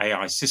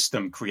AI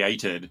system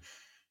created,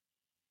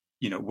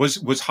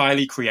 was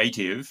highly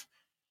creative,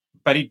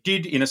 but it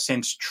did, in a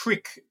sense,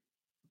 trick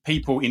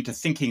people into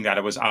thinking that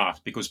it was art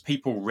because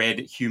people read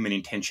human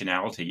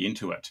intentionality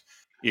into it.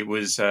 It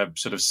was a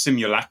sort of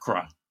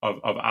simulacra of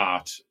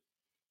art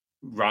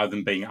rather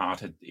than being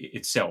art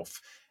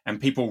itself. And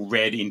people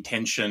read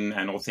intention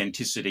and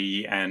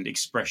authenticity and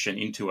expression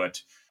into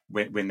it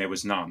when there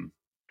was none.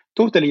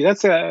 Totally,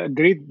 that's a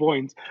great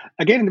point.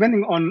 Again,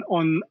 depending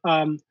on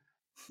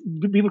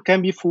people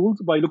can be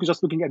fooled by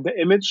just looking at the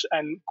image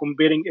and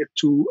comparing it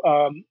to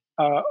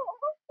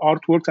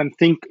artworks and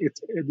think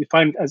it's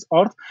defined as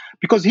art.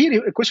 Because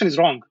here the question is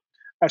wrong,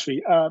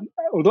 actually.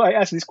 Although I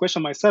asked this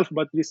question myself,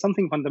 but there's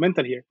something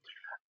fundamental here.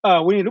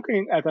 When you're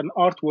looking at an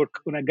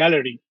artwork on a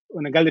gallery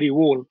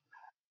wall,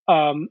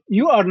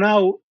 you are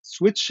now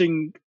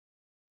switching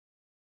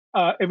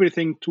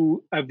everything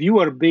to a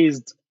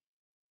viewer-based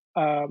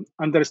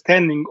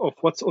understanding of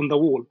what's on the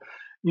wall.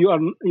 You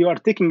are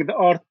taking the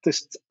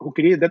artist who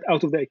created that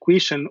out of the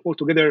equation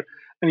altogether,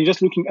 and you're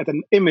just looking at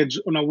an image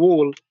on a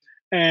wall.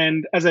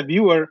 And as a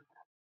viewer,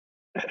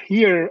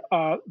 here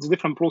it's a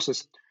different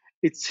process.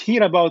 It's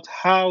here about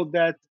how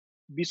that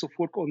piece of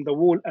work on the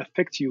wall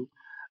affects you.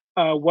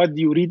 What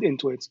do you read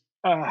into it?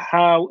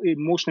 How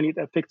emotionally it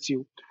affects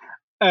you,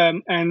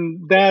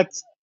 and that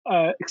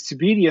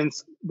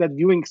experience, that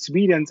viewing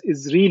experience,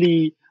 is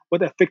really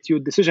what affects your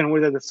decision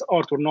whether that's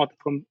art or not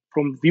from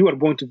viewer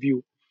point of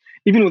view,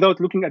 even without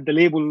looking at the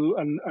label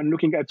and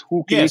looking at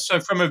who creates. So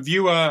from a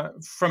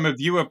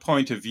viewer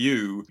point of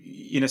view,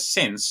 in a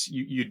sense,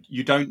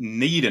 you don't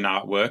need an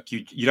artwork.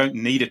 You don't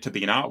need it to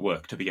be an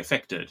artwork to be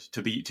affected,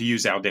 to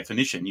use our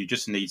definition. You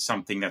just need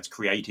something that's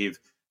creative,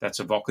 that's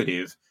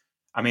evocative.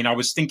 I mean, I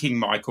was thinking,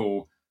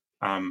 Michael,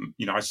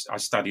 I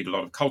studied a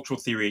lot of cultural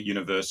theory at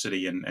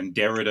university, and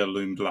Derrida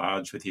loomed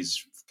large with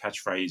his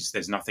catchphrase,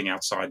 "There's nothing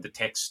outside the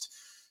text."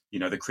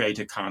 The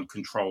creator can't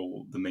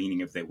control the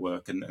meaning of their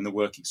work, and the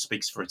work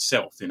speaks for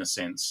itself in a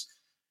sense.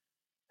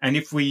 And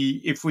if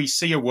we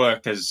see a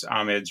work, as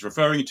Ahmed's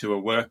referring to, a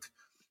work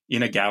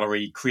in a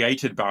gallery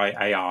created by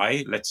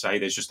AI, let's say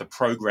there's just a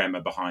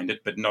programmer behind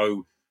it, but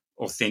no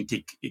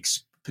authentic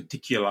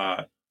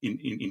particular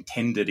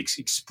intended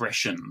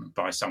expression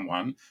by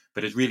someone,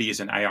 but it really is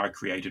an AI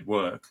created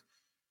work.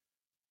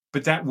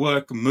 But that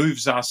work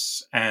moves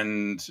us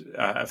and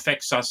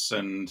affects us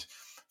and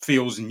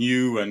feels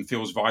new and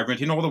feels vibrant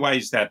in all the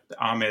ways that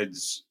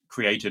Ahmed's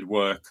created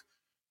work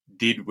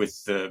did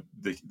with the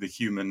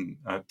human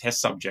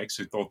test subjects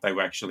who thought they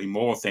were actually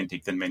more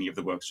authentic than many of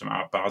the works from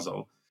Art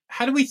Basel.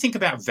 How do we think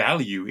about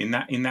value in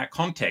that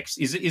context?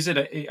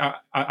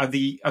 Are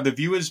the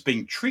viewers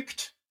being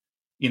tricked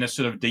in a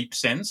sort of deep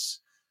sense,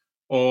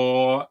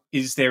 or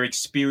is their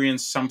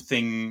experience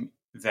something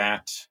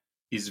that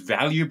is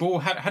valuable?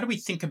 How do we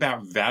think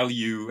about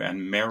value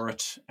and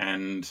merit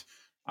and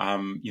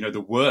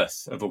the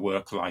worth of a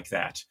work like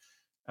that?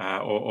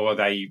 Or are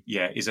they,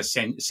 is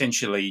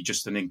essentially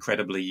just an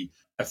incredibly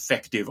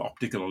effective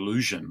optical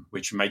illusion,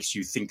 which makes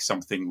you think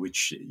something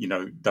which,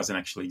 doesn't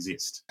actually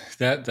exist?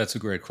 That's a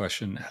great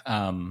question.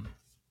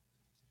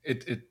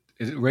 It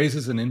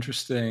raises an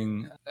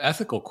interesting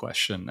ethical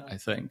question, I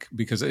think,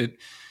 because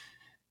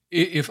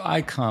if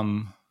I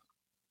come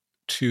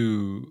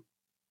to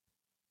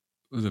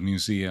the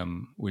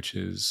museum, which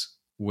is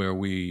where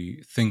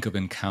we think of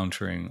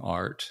encountering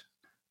art,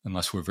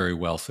 unless we're very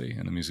wealthy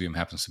and the museum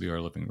happens to be our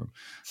living room.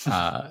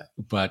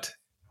 But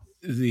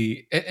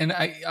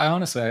I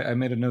honestly, I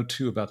made a note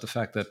too about the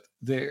fact that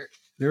there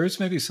is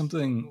maybe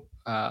something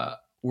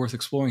worth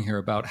exploring here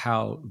about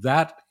how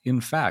that,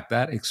 in fact,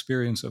 that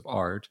experience of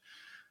art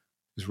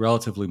is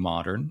relatively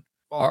modern.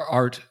 Our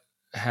art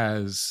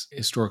has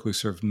historically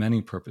served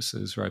many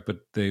purposes, right? But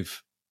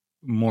they've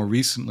more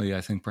recently,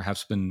 I think,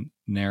 perhaps been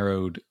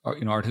narrowed.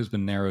 Art has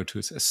been narrowed to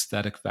its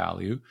aesthetic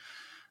value,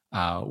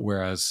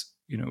 whereas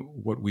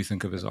what we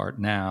think of as art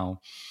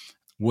now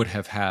would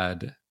have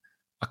had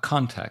a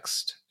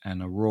context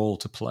and a role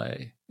to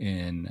play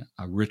in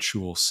a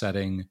ritual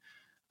setting,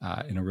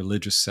 in a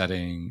religious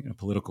setting, in a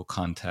political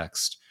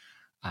context.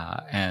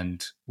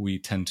 And we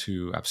tend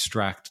to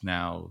abstract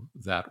now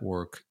that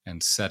work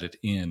and set it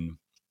in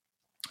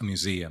a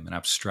museum and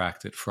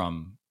abstract it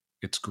from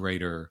its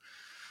greater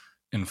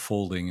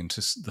enfolding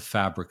into the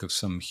fabric of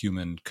some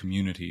human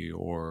community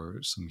or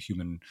some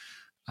human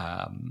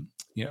a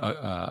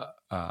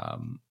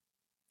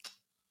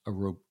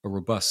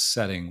robust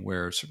setting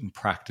where certain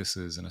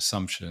practices and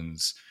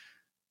assumptions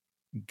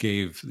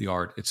gave the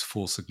art its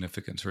full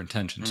significance or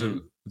intention.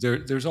 So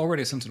there's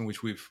already a sense in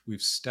which we've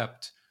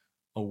stepped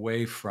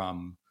away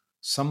from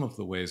some of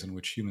the ways in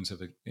which humans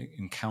have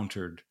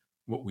encountered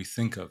what we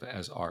think of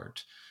as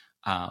art,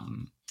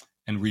 and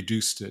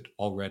reduced it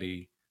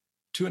already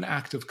to an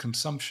act of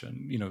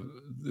consumption.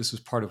 This is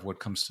part of what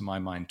comes to my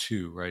mind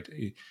too, right?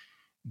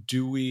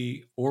 Do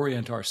we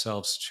orient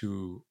ourselves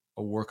to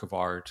a work of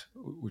art,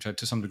 which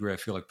to some degree I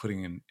feel like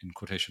putting in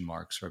quotation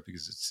marks, right?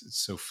 Because it's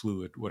so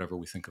fluid, whatever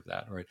we think of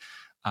that, right?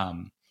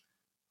 What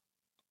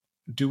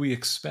do we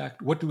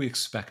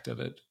expect of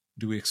it?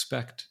 Do we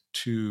expect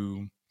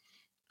to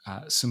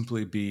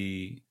simply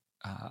be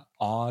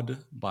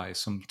awed by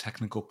some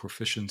technical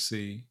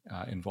proficiency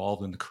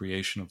involved in the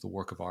creation of the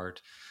work of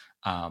art?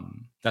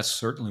 That's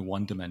certainly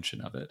one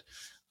dimension of it.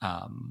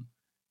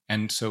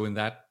 And so in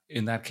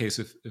that case,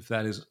 if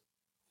that is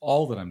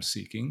all that I'm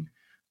seeking,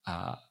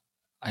 I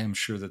am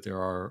sure that there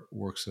are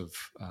works of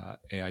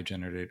AI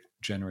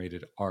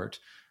generated art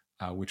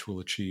which will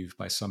achieve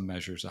by some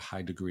measures a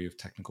high degree of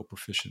technical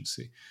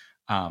proficiency.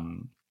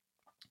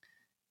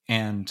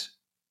 And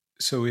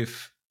so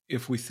if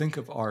we think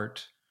of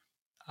art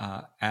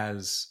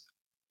as,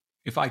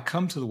 if I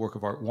come to the work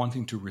of art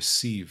wanting to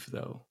receive,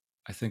 though,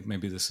 I think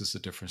maybe this is the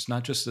difference,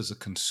 not just as a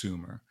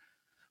consumer,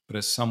 but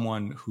as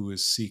someone who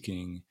is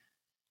seeking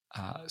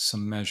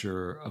some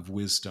measure of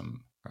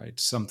wisdom, right?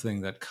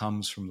 Something that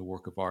comes from the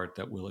work of art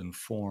that will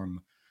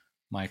inform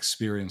my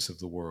experience of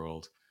the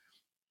world.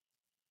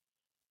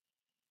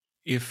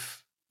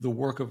 If the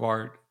work of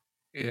art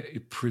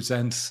it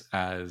presents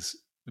as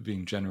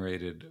being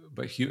generated,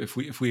 but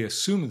if we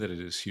assume that it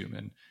is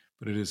human,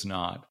 but it is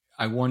not,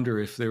 I wonder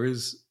if there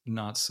is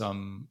not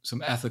some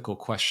ethical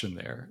question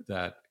there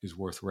that is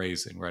worth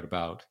raising, right?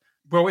 About,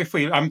 well,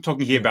 I'm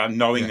talking here about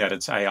knowing that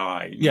it's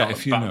AI. Yeah,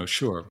 if you know,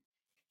 sure.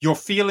 You're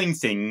feeling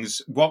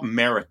things. What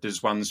merit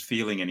does one's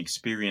feeling and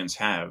experience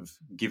have,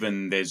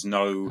 given there's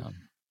no,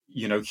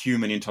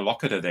 human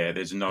interlocutor there?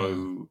 There's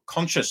no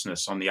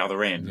consciousness on the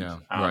other end. Yeah,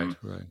 right.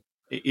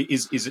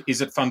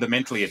 Is it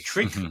fundamentally a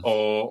trick,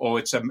 or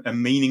it's a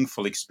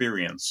meaningful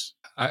experience?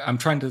 I'm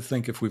trying to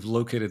think if we've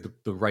located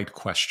the right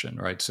question,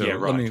 right? So yeah,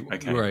 right. Let me,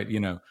 okay.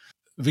 Right,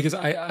 because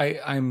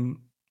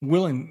I'm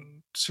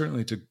willing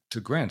certainly to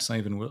grant. It's not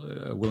even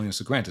willingness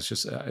to grant. It's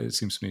just it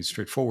seems to me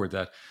straightforward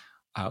that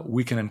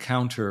we can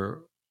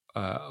encounter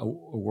a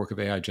work of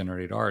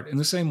AI-generated art in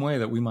the same way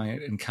that we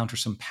might encounter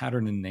some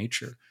pattern in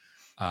nature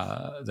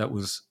that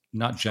was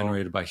not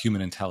generated by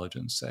human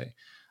intelligence, say,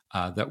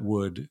 that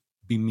would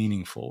be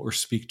meaningful or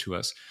speak to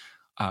us,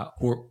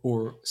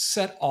 or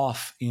set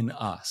off in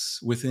us,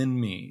 within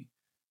me,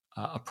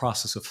 a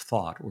process of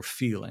thought or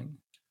feeling,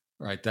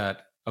 right?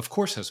 That, of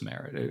course, has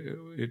merit.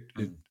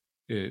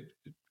 It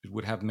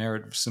would have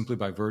merit simply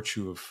by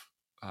virtue of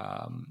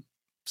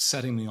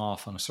setting me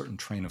off on a certain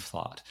train of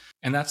thought,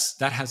 and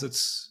that has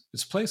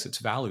its place, its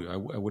value. I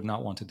would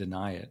not want to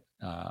deny it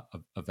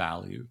a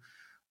value,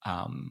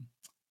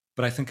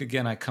 but I think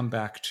again I come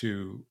back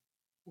to,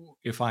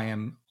 if I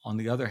am on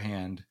the other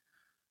hand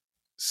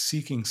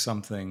seeking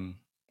something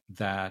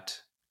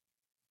that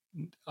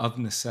of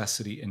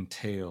necessity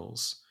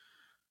entails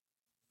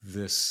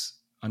this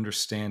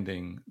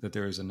understanding that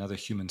there is another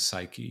human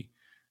psyche,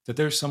 that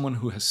there's someone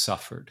who has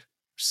suffered,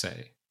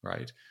 say,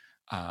 right?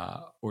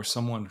 Or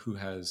someone who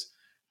has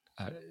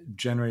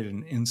generated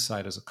an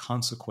insight as a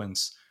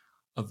consequence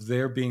of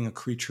there being a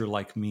creature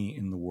like me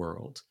in the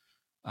world,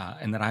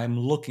 and that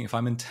if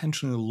I'm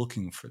intentionally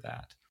looking for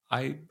that,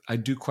 I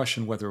do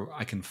question whether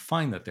I can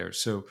find that there.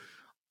 So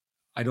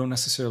I don't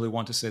necessarily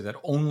want to say that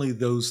only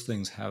those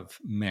things have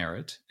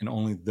merit and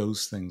only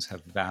those things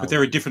have value. But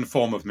they're a different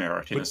form of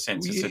merit, in a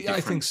sense. I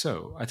think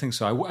so.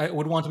 I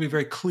would want to be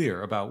very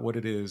clear about what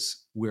it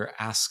is we're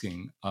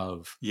asking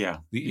of the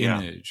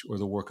image or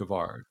the work of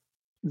art.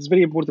 It's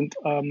very important,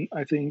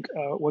 I think,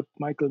 what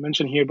Michael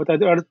mentioned here. But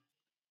there are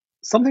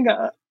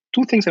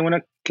two things I want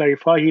to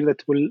clarify here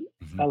that will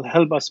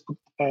help us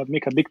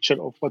make a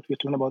picture of what we're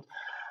talking about.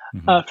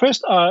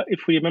 First,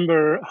 if we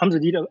remember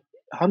 100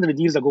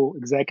 years ago,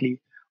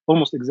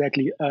 almost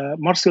exactly,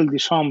 Marcel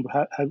Duchamp,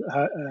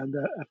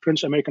 the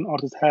French-American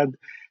artist, had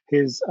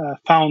his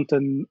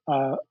fountain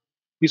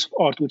piece of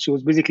art, which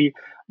was basically,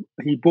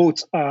 he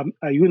bought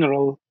a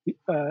urinal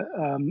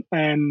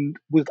and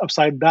put it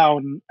upside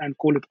down and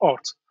called it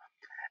art.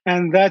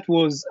 And that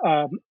was,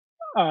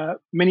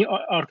 many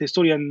art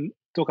historians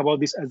talk about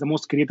this as the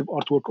most creative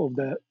artwork of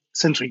the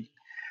century.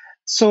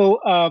 So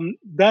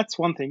that's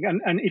one thing.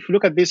 And if you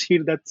look at this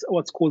here, that's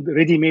what's called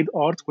ready-made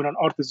art, when an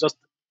artist just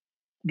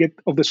get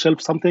off the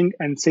shelf something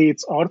and say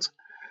it's art.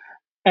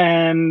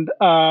 And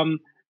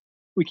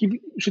we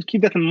should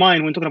keep that in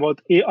mind when talking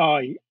about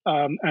AI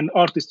and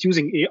artists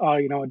using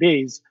AI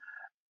nowadays.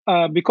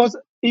 Because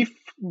if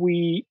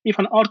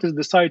an artist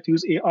decides to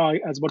use AI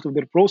as part of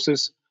their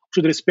process, we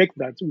should respect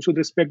that. We should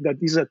respect that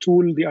this is a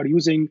tool they are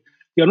using.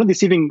 They are not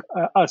deceiving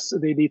us.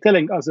 They're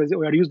telling us that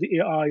we are using the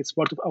AI as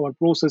part of our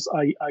process.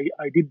 I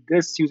did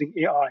this using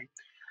AI.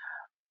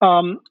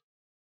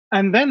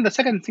 And then the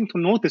second thing to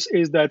notice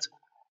is that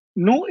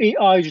no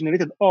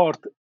AI-generated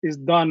art is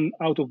done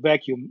out of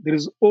vacuum. There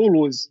is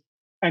always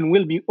and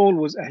will be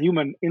always a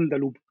human in the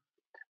loop,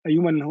 a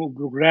human who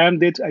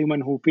programmed it, a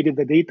human who fed it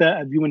the data,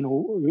 a human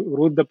who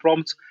wrote the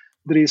prompts.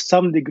 There is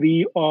some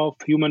degree of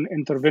human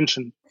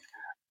intervention.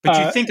 But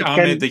do you think,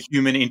 Ahmed, the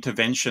human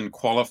intervention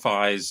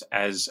qualifies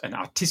as an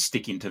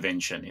artistic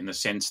intervention in the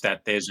sense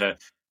that there's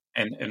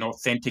an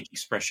authentic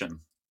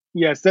expression?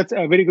 Yes, that's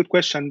a very good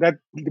question. That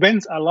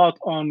depends a lot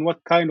on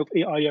what kind of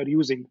AI you're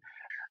using.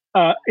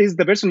 Is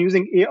the person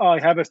using AI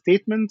have a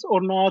statement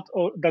or not,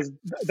 or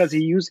does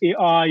he use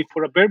AI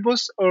for a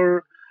purpose,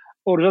 or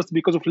just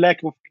because of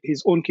lack of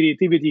his own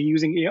creativity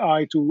using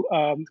AI to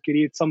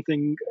create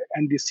something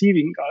and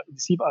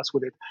deceive us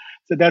with it?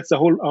 So that's a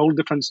whole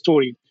different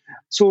story.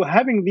 So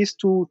having these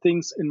two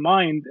things in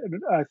mind,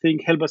 I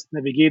think, help us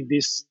navigate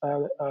this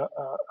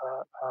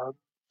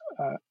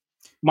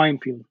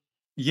minefield.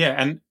 Yeah,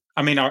 and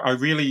I mean, I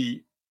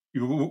really,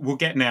 we'll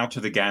get now to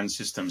the GAN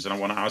systems, and I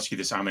want to ask you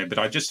this, Ahmed, but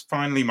I just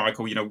finally,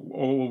 Michael,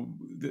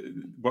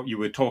 what you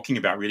were talking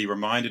about really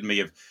reminded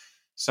me of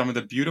some of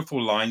the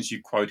beautiful lines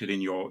you quoted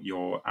in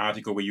your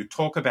article, where you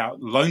talk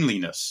about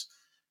loneliness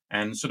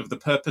and sort of the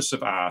purpose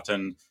of art,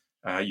 and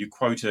you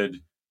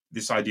quoted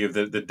this idea of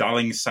the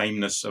dulling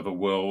sameness of a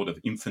world of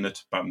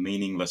infinite but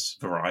meaningless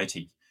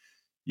variety.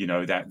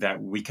 That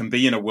we can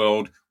be in a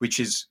world which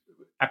is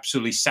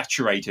absolutely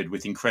saturated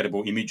with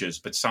incredible images,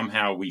 but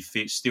somehow we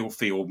still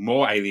feel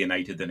more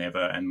alienated than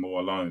ever and more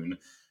alone.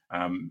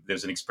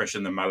 There's an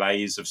expression, the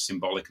malaise of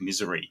symbolic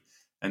misery.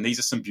 And these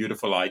are some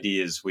beautiful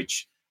ideas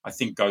which I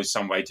think go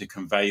some way to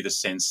convey the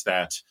sense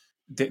that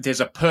there's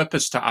a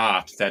purpose to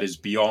art that is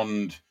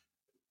beyond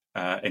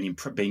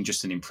being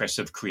just an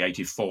impressive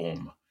creative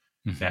form.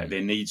 Mm-hmm. That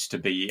there needs to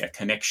be a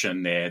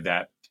connection there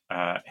that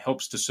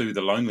helps to soothe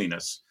the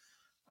loneliness.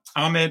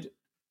 Ahmed,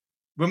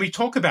 when we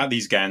talk about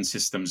these GAN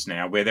systems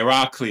now, where there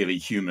are clearly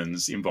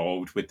humans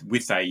involved with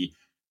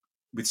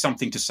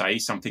something to say,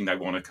 something they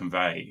want to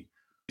convey,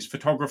 is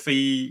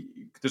photography,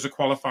 does it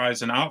qualify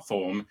as an art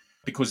form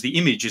because the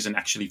image isn't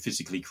actually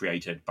physically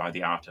created by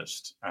the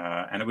artist?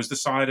 And it was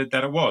decided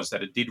that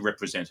it did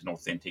represent an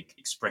authentic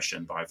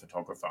expression by a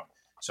photographer.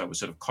 So it was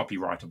sort of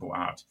copyrightable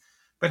art.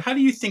 But how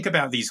do you think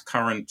about these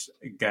current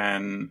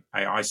GAN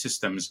AI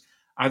systems?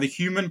 Are the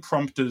human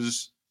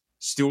prompters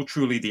still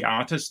truly the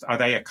artist? Are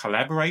they a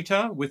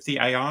collaborator with the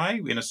AI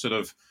in a sort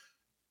of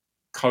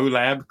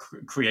collab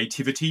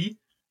creativity?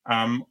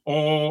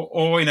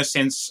 Or in a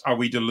sense, are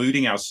we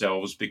deluding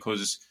ourselves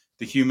because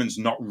the human's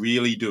not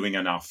really doing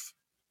enough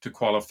to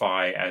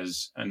qualify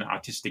as an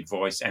artistic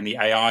voice, and the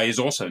AI is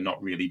also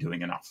not really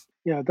doing enough?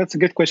 Yeah, that's a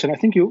good question. I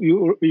think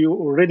you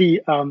already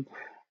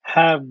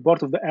have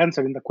part of the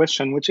answer in the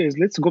question, which is,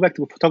 let's go back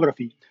to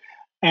photography.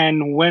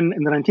 And when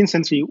in the 19th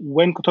century,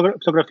 when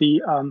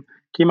photography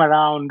came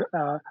around,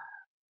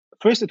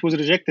 first it was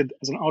rejected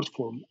as an art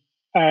form,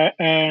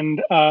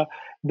 and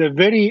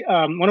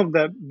one of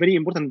the very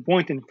important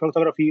point in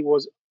photography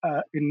was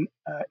in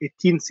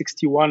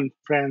 1861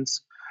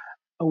 France,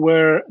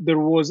 where there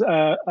was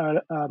a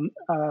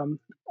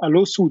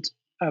lawsuit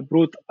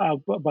brought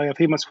up by a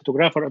famous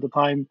photographer at the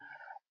time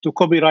to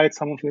copyright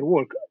some of their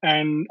work.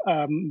 And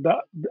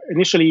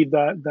initially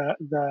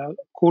the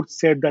court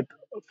said that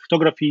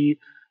photography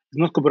is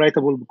not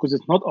copyrightable because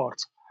it's not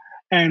art.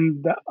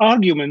 And the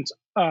argument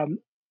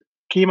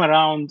came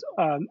around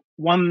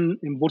one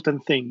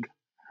important thing.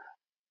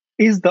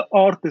 Is the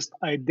artist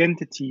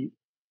identity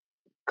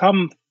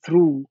come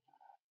through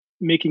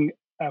making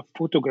a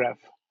photograph?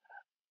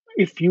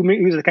 If you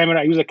use a camera,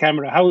 I use a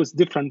camera. How is it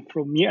different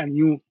from me and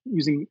you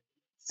using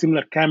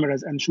similar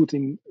cameras and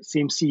shooting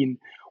same scene?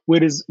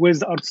 Where's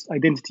the artist's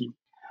identity?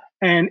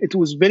 And it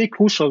was very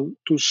crucial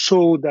to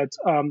show that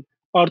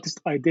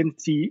artist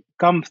identity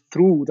comes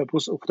through the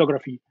process of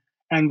photography,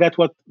 and that's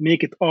what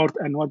make it art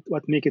and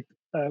what make it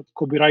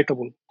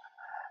copyrightable.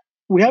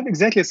 We have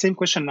exactly the same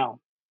question now.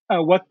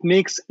 What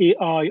makes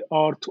AI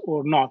art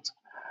or not?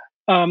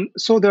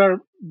 So there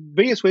are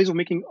various ways of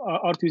making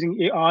art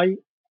using AI.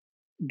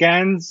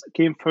 GANs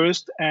came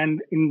first,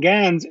 and in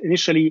GANs,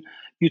 initially,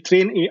 you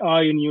train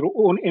AI in your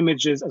own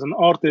images as an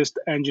artist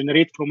and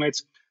generate from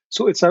it.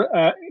 So it's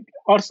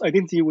art's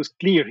identity was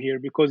clear here,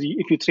 because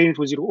if you train it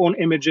with your own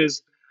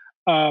images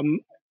and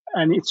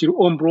it's your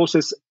own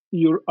process,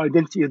 your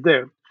identity is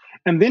there.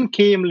 And then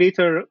came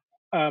later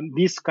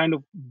these kind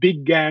of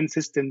big GAN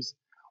systems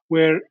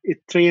where it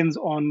trains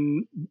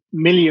on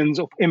millions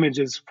of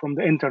images from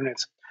the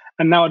internet.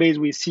 And nowadays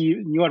we see a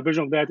newer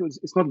version of that.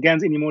 It's not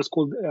GANs anymore. It's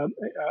called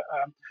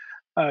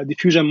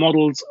diffusion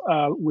models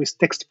with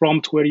text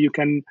prompt, where you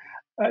can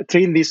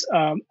train this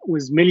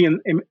with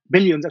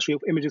billions actually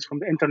of images from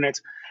the internet.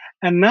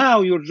 And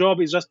now your job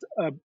is just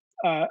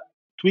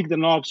tweak the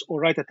knobs or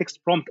write a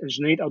text prompt and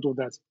generate out of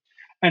that.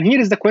 And here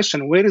is the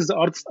question: where is the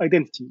artist's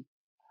identity?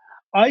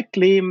 I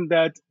claim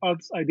that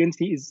artist's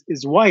identity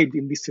is wide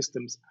in these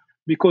systems,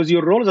 because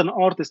your role as an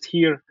artist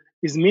here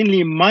is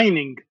mainly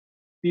mining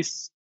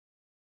these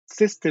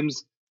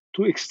systems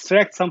to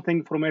extract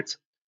something from it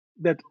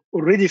that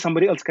already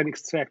somebody else can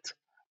extract.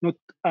 Not,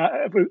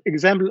 for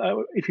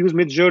example, if you use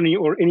Midjourney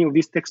or any of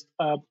these text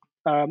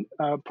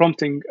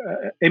prompting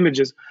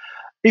images,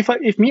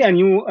 if me and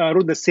you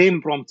wrote the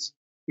same prompts,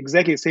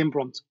 exactly the same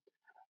prompts,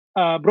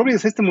 probably the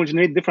system will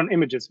generate different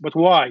images. But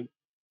why?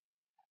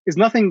 It's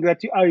nothing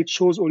that I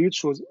chose or you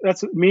chose.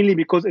 That's mainly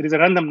because it is a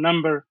random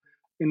number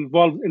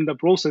involved in the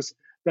process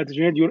that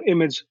generates your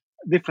image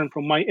different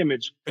from my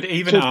image. But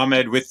even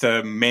Ahmed, with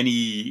the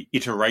many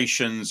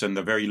iterations and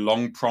the very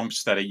long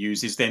prompts that are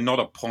used, is there not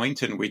a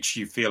point in which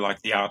you feel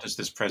like the artist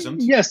is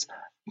present? Yes,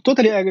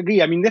 totally, I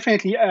agree. I mean,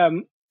 definitely,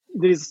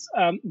 there is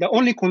the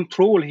only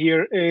control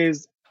here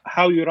is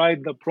how you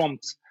write the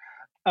prompts,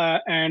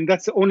 and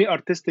that's the only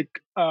artistic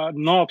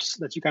knobs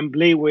that you can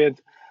play with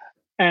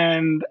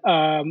and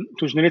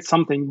to generate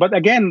something. But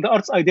again, the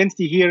art's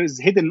identity here is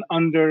hidden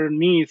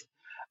underneath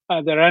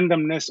the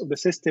randomness of the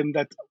system.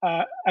 That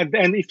at the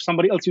end, if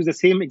somebody else uses the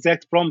same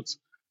exact prompts,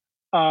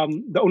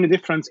 the only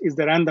difference is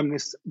the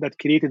randomness that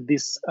created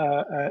these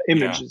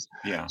images.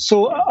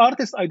 So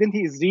artist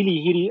identity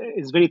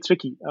is very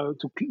tricky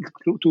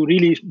to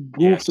really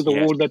prove to the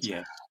world that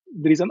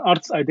there is an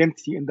artist's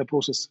identity in the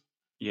process.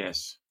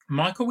 Yes.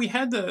 Michael, we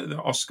had the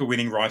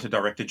Oscar-winning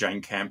writer-director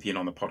Jane Campion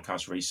on the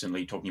podcast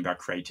recently talking about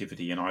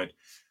creativity, and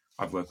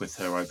I've worked with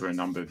her over a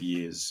number of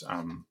years,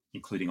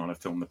 including on a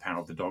film, The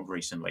Power of the Dog,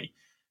 recently.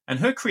 And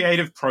her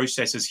creative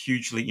process is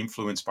hugely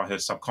influenced by her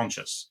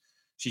subconscious.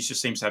 She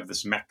just seems to have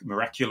this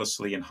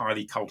miraculously and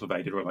highly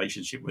cultivated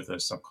relationship with her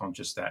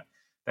subconscious that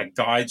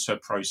guides her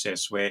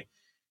process, where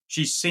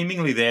she's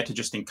seemingly there to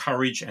just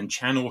encourage and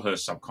channel her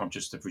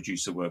subconscious to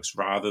produce her works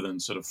rather than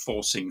sort of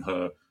forcing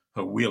her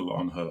will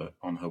on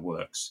her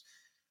works.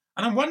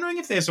 And I'm wondering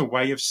if there's a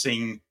way of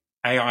seeing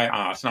AI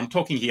art, and I'm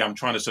talking here, I'm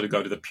trying to sort of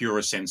go to the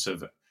purer sense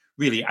of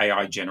really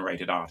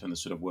AI-generated art and the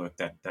sort of work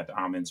that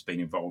Ahmed's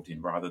been involved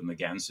in rather than the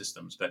GAN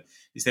systems. But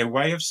is there a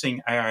way of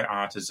seeing AI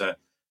art as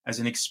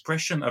an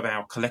expression of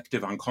our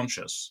collective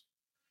unconscious,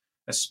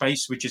 a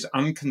space which is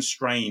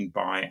unconstrained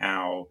by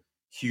our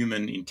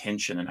human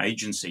intention and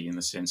agency in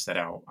the sense that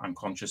our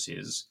unconscious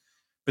is,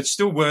 but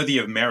still worthy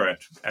of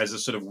merit as a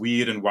sort of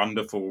weird and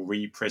wonderful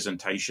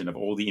representation of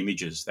all the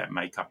images that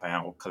make up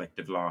our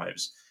collective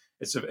lives?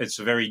 It's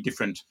a very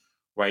different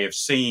way of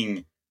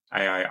seeing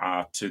AI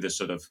art to the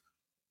sort of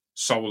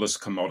soulless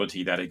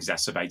commodity that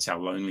exacerbates our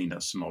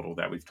loneliness model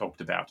that we've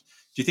talked about.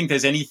 Do you think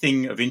there's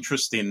anything of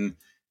interest in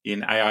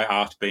AI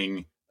art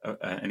being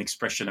an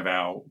expression of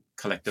our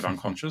collective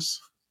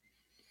unconscious?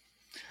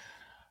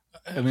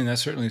 I mean, that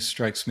certainly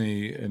strikes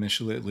me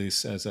initially, at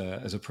least, as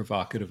a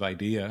provocative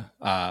idea.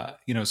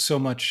 So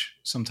much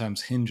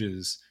sometimes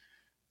hinges,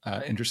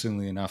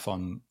 interestingly enough,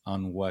 on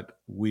what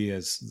we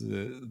as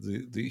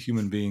the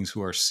human beings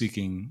who are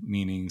seeking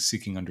meaning,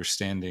 seeking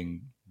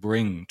understanding,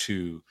 bring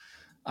to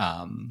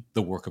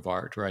the work of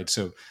art, right?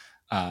 So,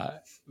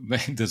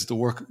 does the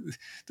work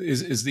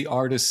is the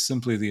artist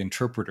simply the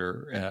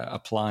interpreter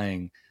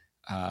applying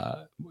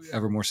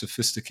ever more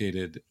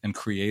sophisticated and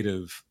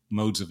creative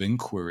modes of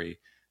inquiry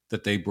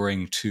that they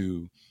bring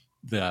to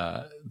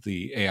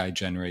the AI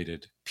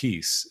generated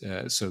piece,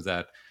 so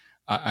that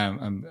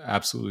I'm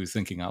absolutely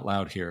thinking out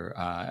loud here.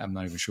 I'm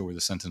not even sure where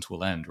the sentence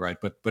will end, right?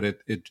 But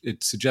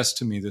it suggests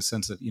to me the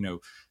sense that,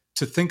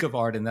 to think of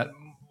art in that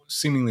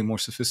seemingly more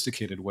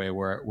sophisticated way,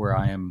 where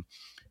I am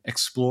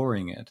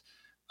exploring it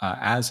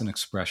as an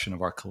expression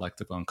of our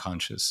collective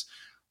unconscious,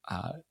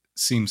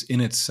 seems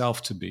in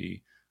itself to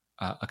be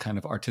a kind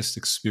of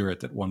artistic spirit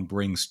that one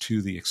brings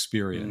to the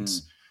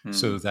experience.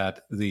 So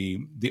that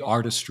the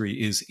artistry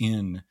is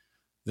in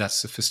that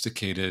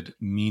sophisticated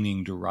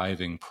meaning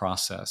deriving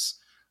process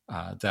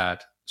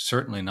that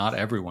certainly not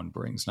everyone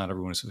brings, not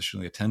everyone is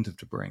sufficiently attentive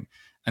to bring,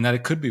 and that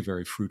it could be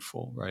very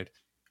fruitful, right?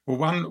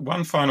 Well,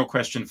 one final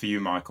question for you,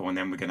 Michael, and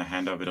then we're going to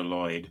hand over to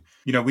Lloyd.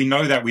 We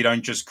know that we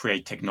don't just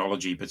create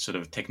technology, but sort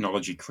of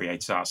technology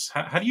creates us.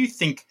 How do you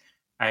think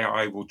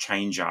AI will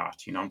change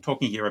art? I'm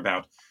talking here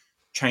about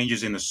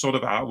changes in the sort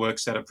of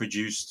artworks that are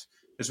produced,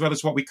 as well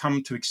as what we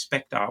come to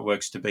expect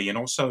artworks to be, and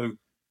also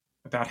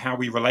about how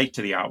we relate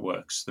to the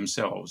artworks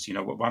themselves.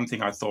 One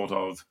thing I thought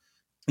of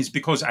is,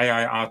 because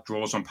AI art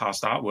draws on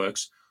past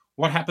artworks,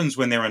 what happens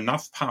when there are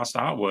enough past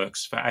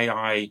artworks for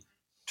AI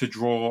to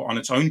draw on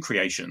its own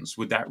creations?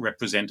 Would that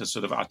represent a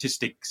sort of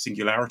artistic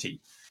singularity?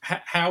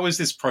 How is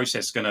this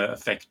process going to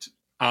affect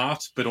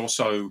art, but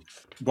also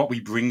what we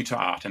bring to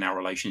art and our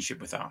relationship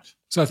with art?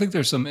 So I think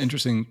there's some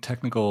interesting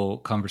technical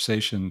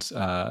conversations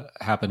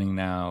happening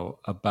now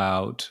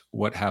about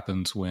what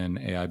happens when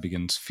AI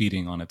begins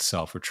feeding on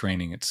itself or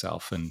training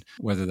itself, and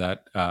whether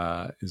that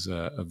is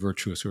a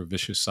virtuous or a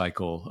vicious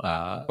cycle.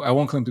 I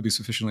won't claim to be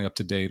sufficiently up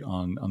to date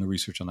on the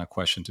research on that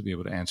question to be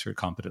able to answer it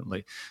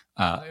competently.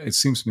 It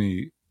seems to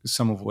me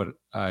some of what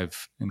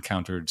I've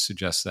encountered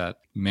suggests that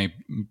may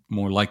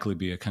more likely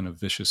be a kind of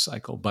vicious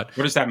cycle. But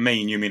what does that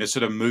mean? You mean a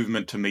sort of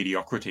movement to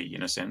mediocrity,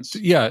 in a sense?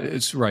 Yeah,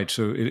 it's right.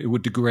 So it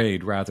would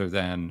degrade rather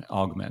than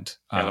augment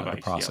the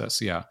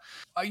process. Yeah.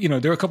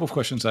 There are a couple of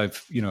questions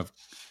I've,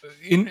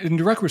 in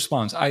direct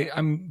response,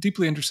 I'm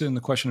deeply interested in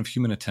the question of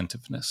human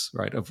attentiveness,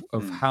 right?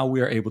 Of how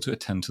we are able to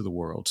attend to the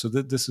world. So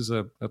this is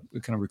a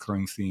kind of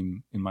recurring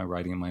theme in my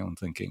writing and my own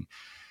thinking.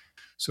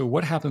 So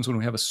what happens when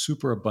we have a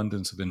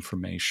superabundance of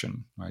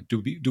information, right?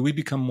 Do we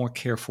become more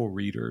careful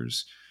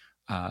readers?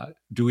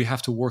 Do we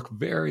have to work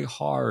very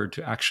hard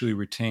to actually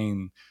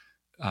retain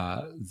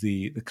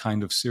the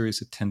kind of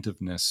serious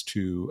attentiveness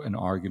to an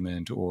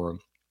argument or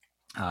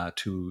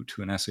to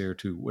an essay or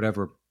to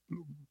whatever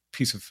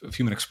piece of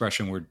human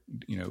expression we're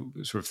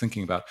sort of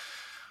thinking about,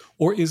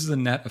 or is the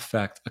net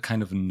effect a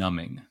kind of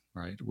numbing,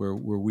 right, where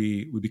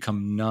we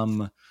become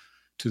numb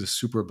to the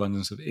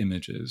superabundance of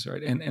images,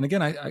 right? And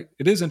again,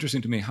 it is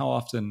interesting to me how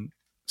often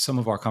some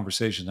of our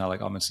conversations now,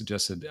 like Ahmed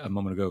suggested a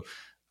moment ago,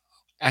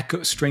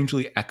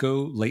 strangely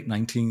echo late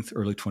 19th,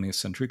 early 20th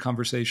century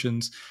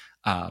conversations.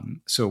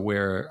 So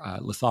where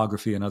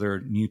lithography and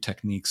other new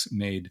techniques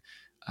made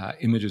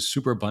images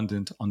super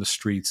abundant on the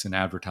streets and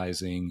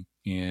advertising,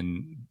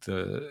 in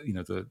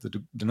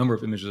the number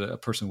of images a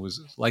person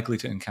was likely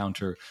to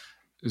encounter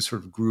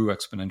sort of grew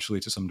exponentially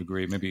to some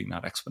degree, maybe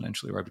not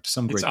exponentially, right, but to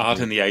some degree. It's art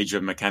in the age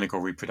of mechanical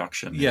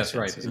reproduction. Yes,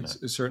 right.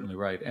 It's certainly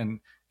right. And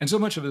so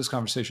much of this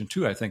conversation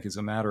too, I think, is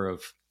a matter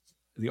of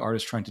the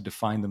artist trying to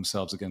define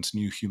themselves against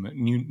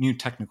new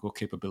technical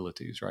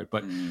capabilities, right?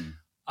 But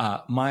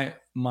my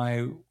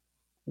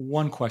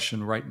one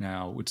question right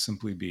now would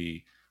simply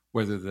be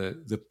whether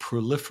the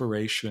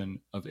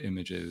proliferation of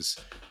images,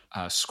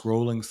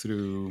 scrolling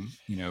through,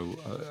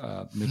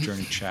 a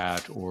Midjourney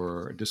chat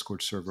or a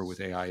Discord server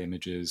with AI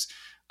images,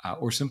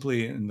 or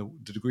simply in the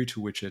degree to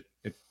which it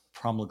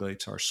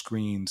promulgates our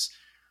screens,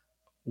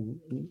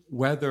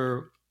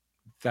 whether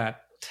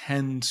that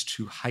tends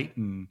to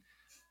heighten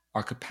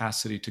our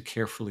capacity to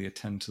carefully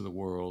attend to the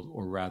world,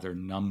 or rather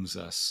numbs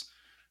us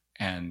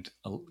and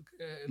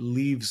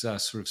leaves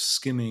us sort of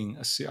skimming.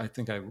 I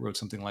think I wrote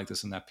something like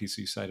this in that piece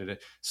you cited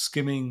it,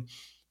 skimming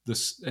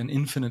an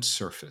infinite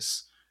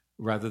surface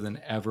rather than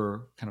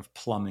ever kind of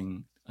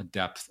plumbing a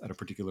depth at a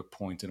particular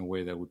point in a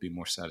way that would be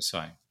more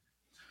satisfying.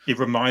 It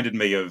reminded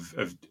me of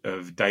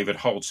David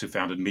Holtz, who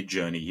founded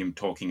Midjourney, him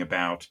talking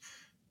about,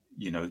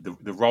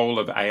 the role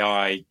of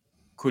AI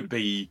could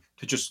be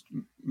to just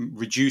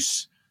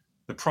reduce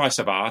the price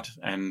of art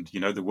and,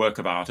 the work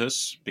of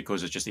artists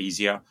because it's just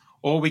easier.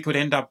 Or we could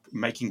end up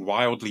making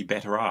wildly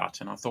better art.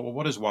 And I thought, well,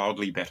 what is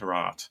wildly better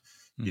art?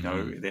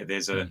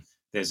 Mm-hmm.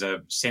 There's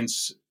a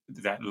sense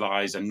that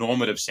lies, a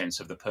normative sense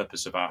of the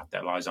purpose of art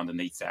that lies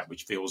underneath that,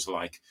 which feels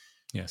like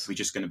we're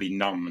just going to be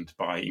numbed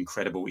by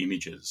incredible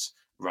images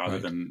rather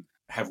than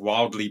have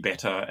wildly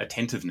better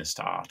attentiveness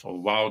to art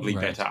or wildly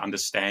better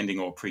understanding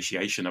or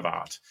appreciation of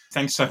art.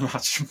 Thanks so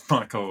much,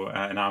 Michael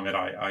and Ahmed.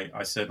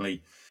 I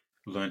certainly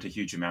learned a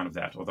huge amount of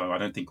that, although I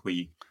don't think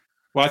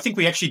I think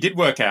we actually did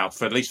work out,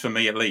 for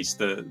me at least,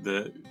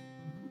 the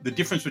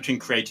difference between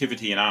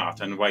creativity and art,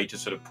 and a way to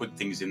sort of put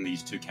things in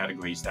these two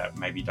categories that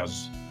maybe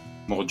does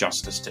more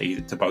justice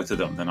to both of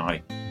them than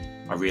I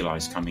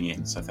realized coming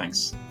in. So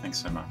thanks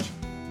so much.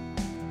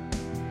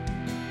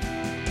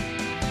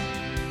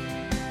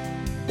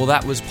 Well,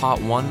 that was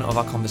part one of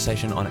our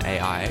conversation on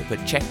AI,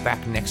 but check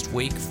back next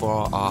week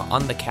for our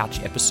On the Couch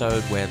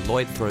episode where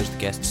Lloyd throws the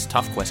guests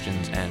tough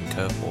questions and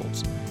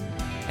curveballs.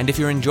 And if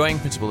you're enjoying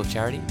Principle of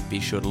Charity, be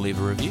sure to leave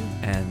a review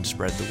and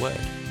spread the word.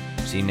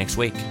 See you next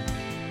week.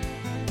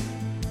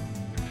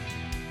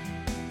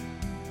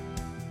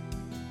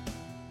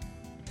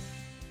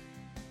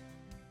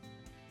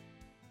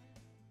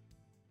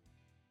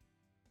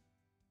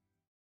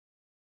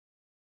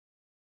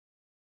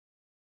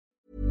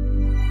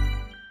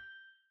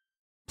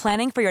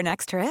 Planning for your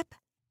next trip?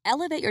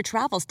 Elevate your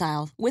travel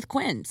style with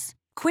Quince.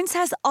 Quince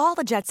has all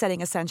the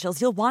jet-setting essentials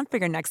you'll want for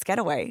your next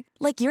getaway,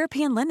 like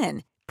European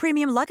linen,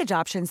 premium luggage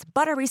options,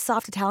 buttery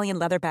soft Italian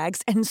leather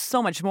bags, and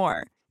so much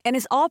more. And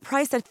is all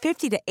priced at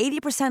 50 to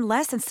 80%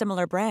 less than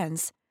similar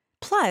brands.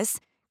 Plus,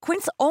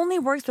 Quince only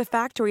works with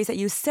factories that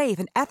use safe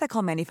and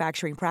ethical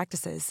manufacturing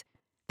practices.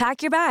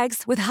 Pack your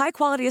bags with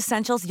high-quality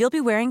essentials you'll be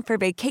wearing for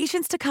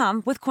vacations to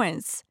come with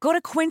Quince. Go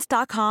to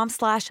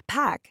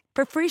quince.com/pack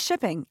for free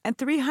shipping and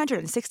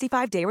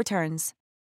 365-day returns.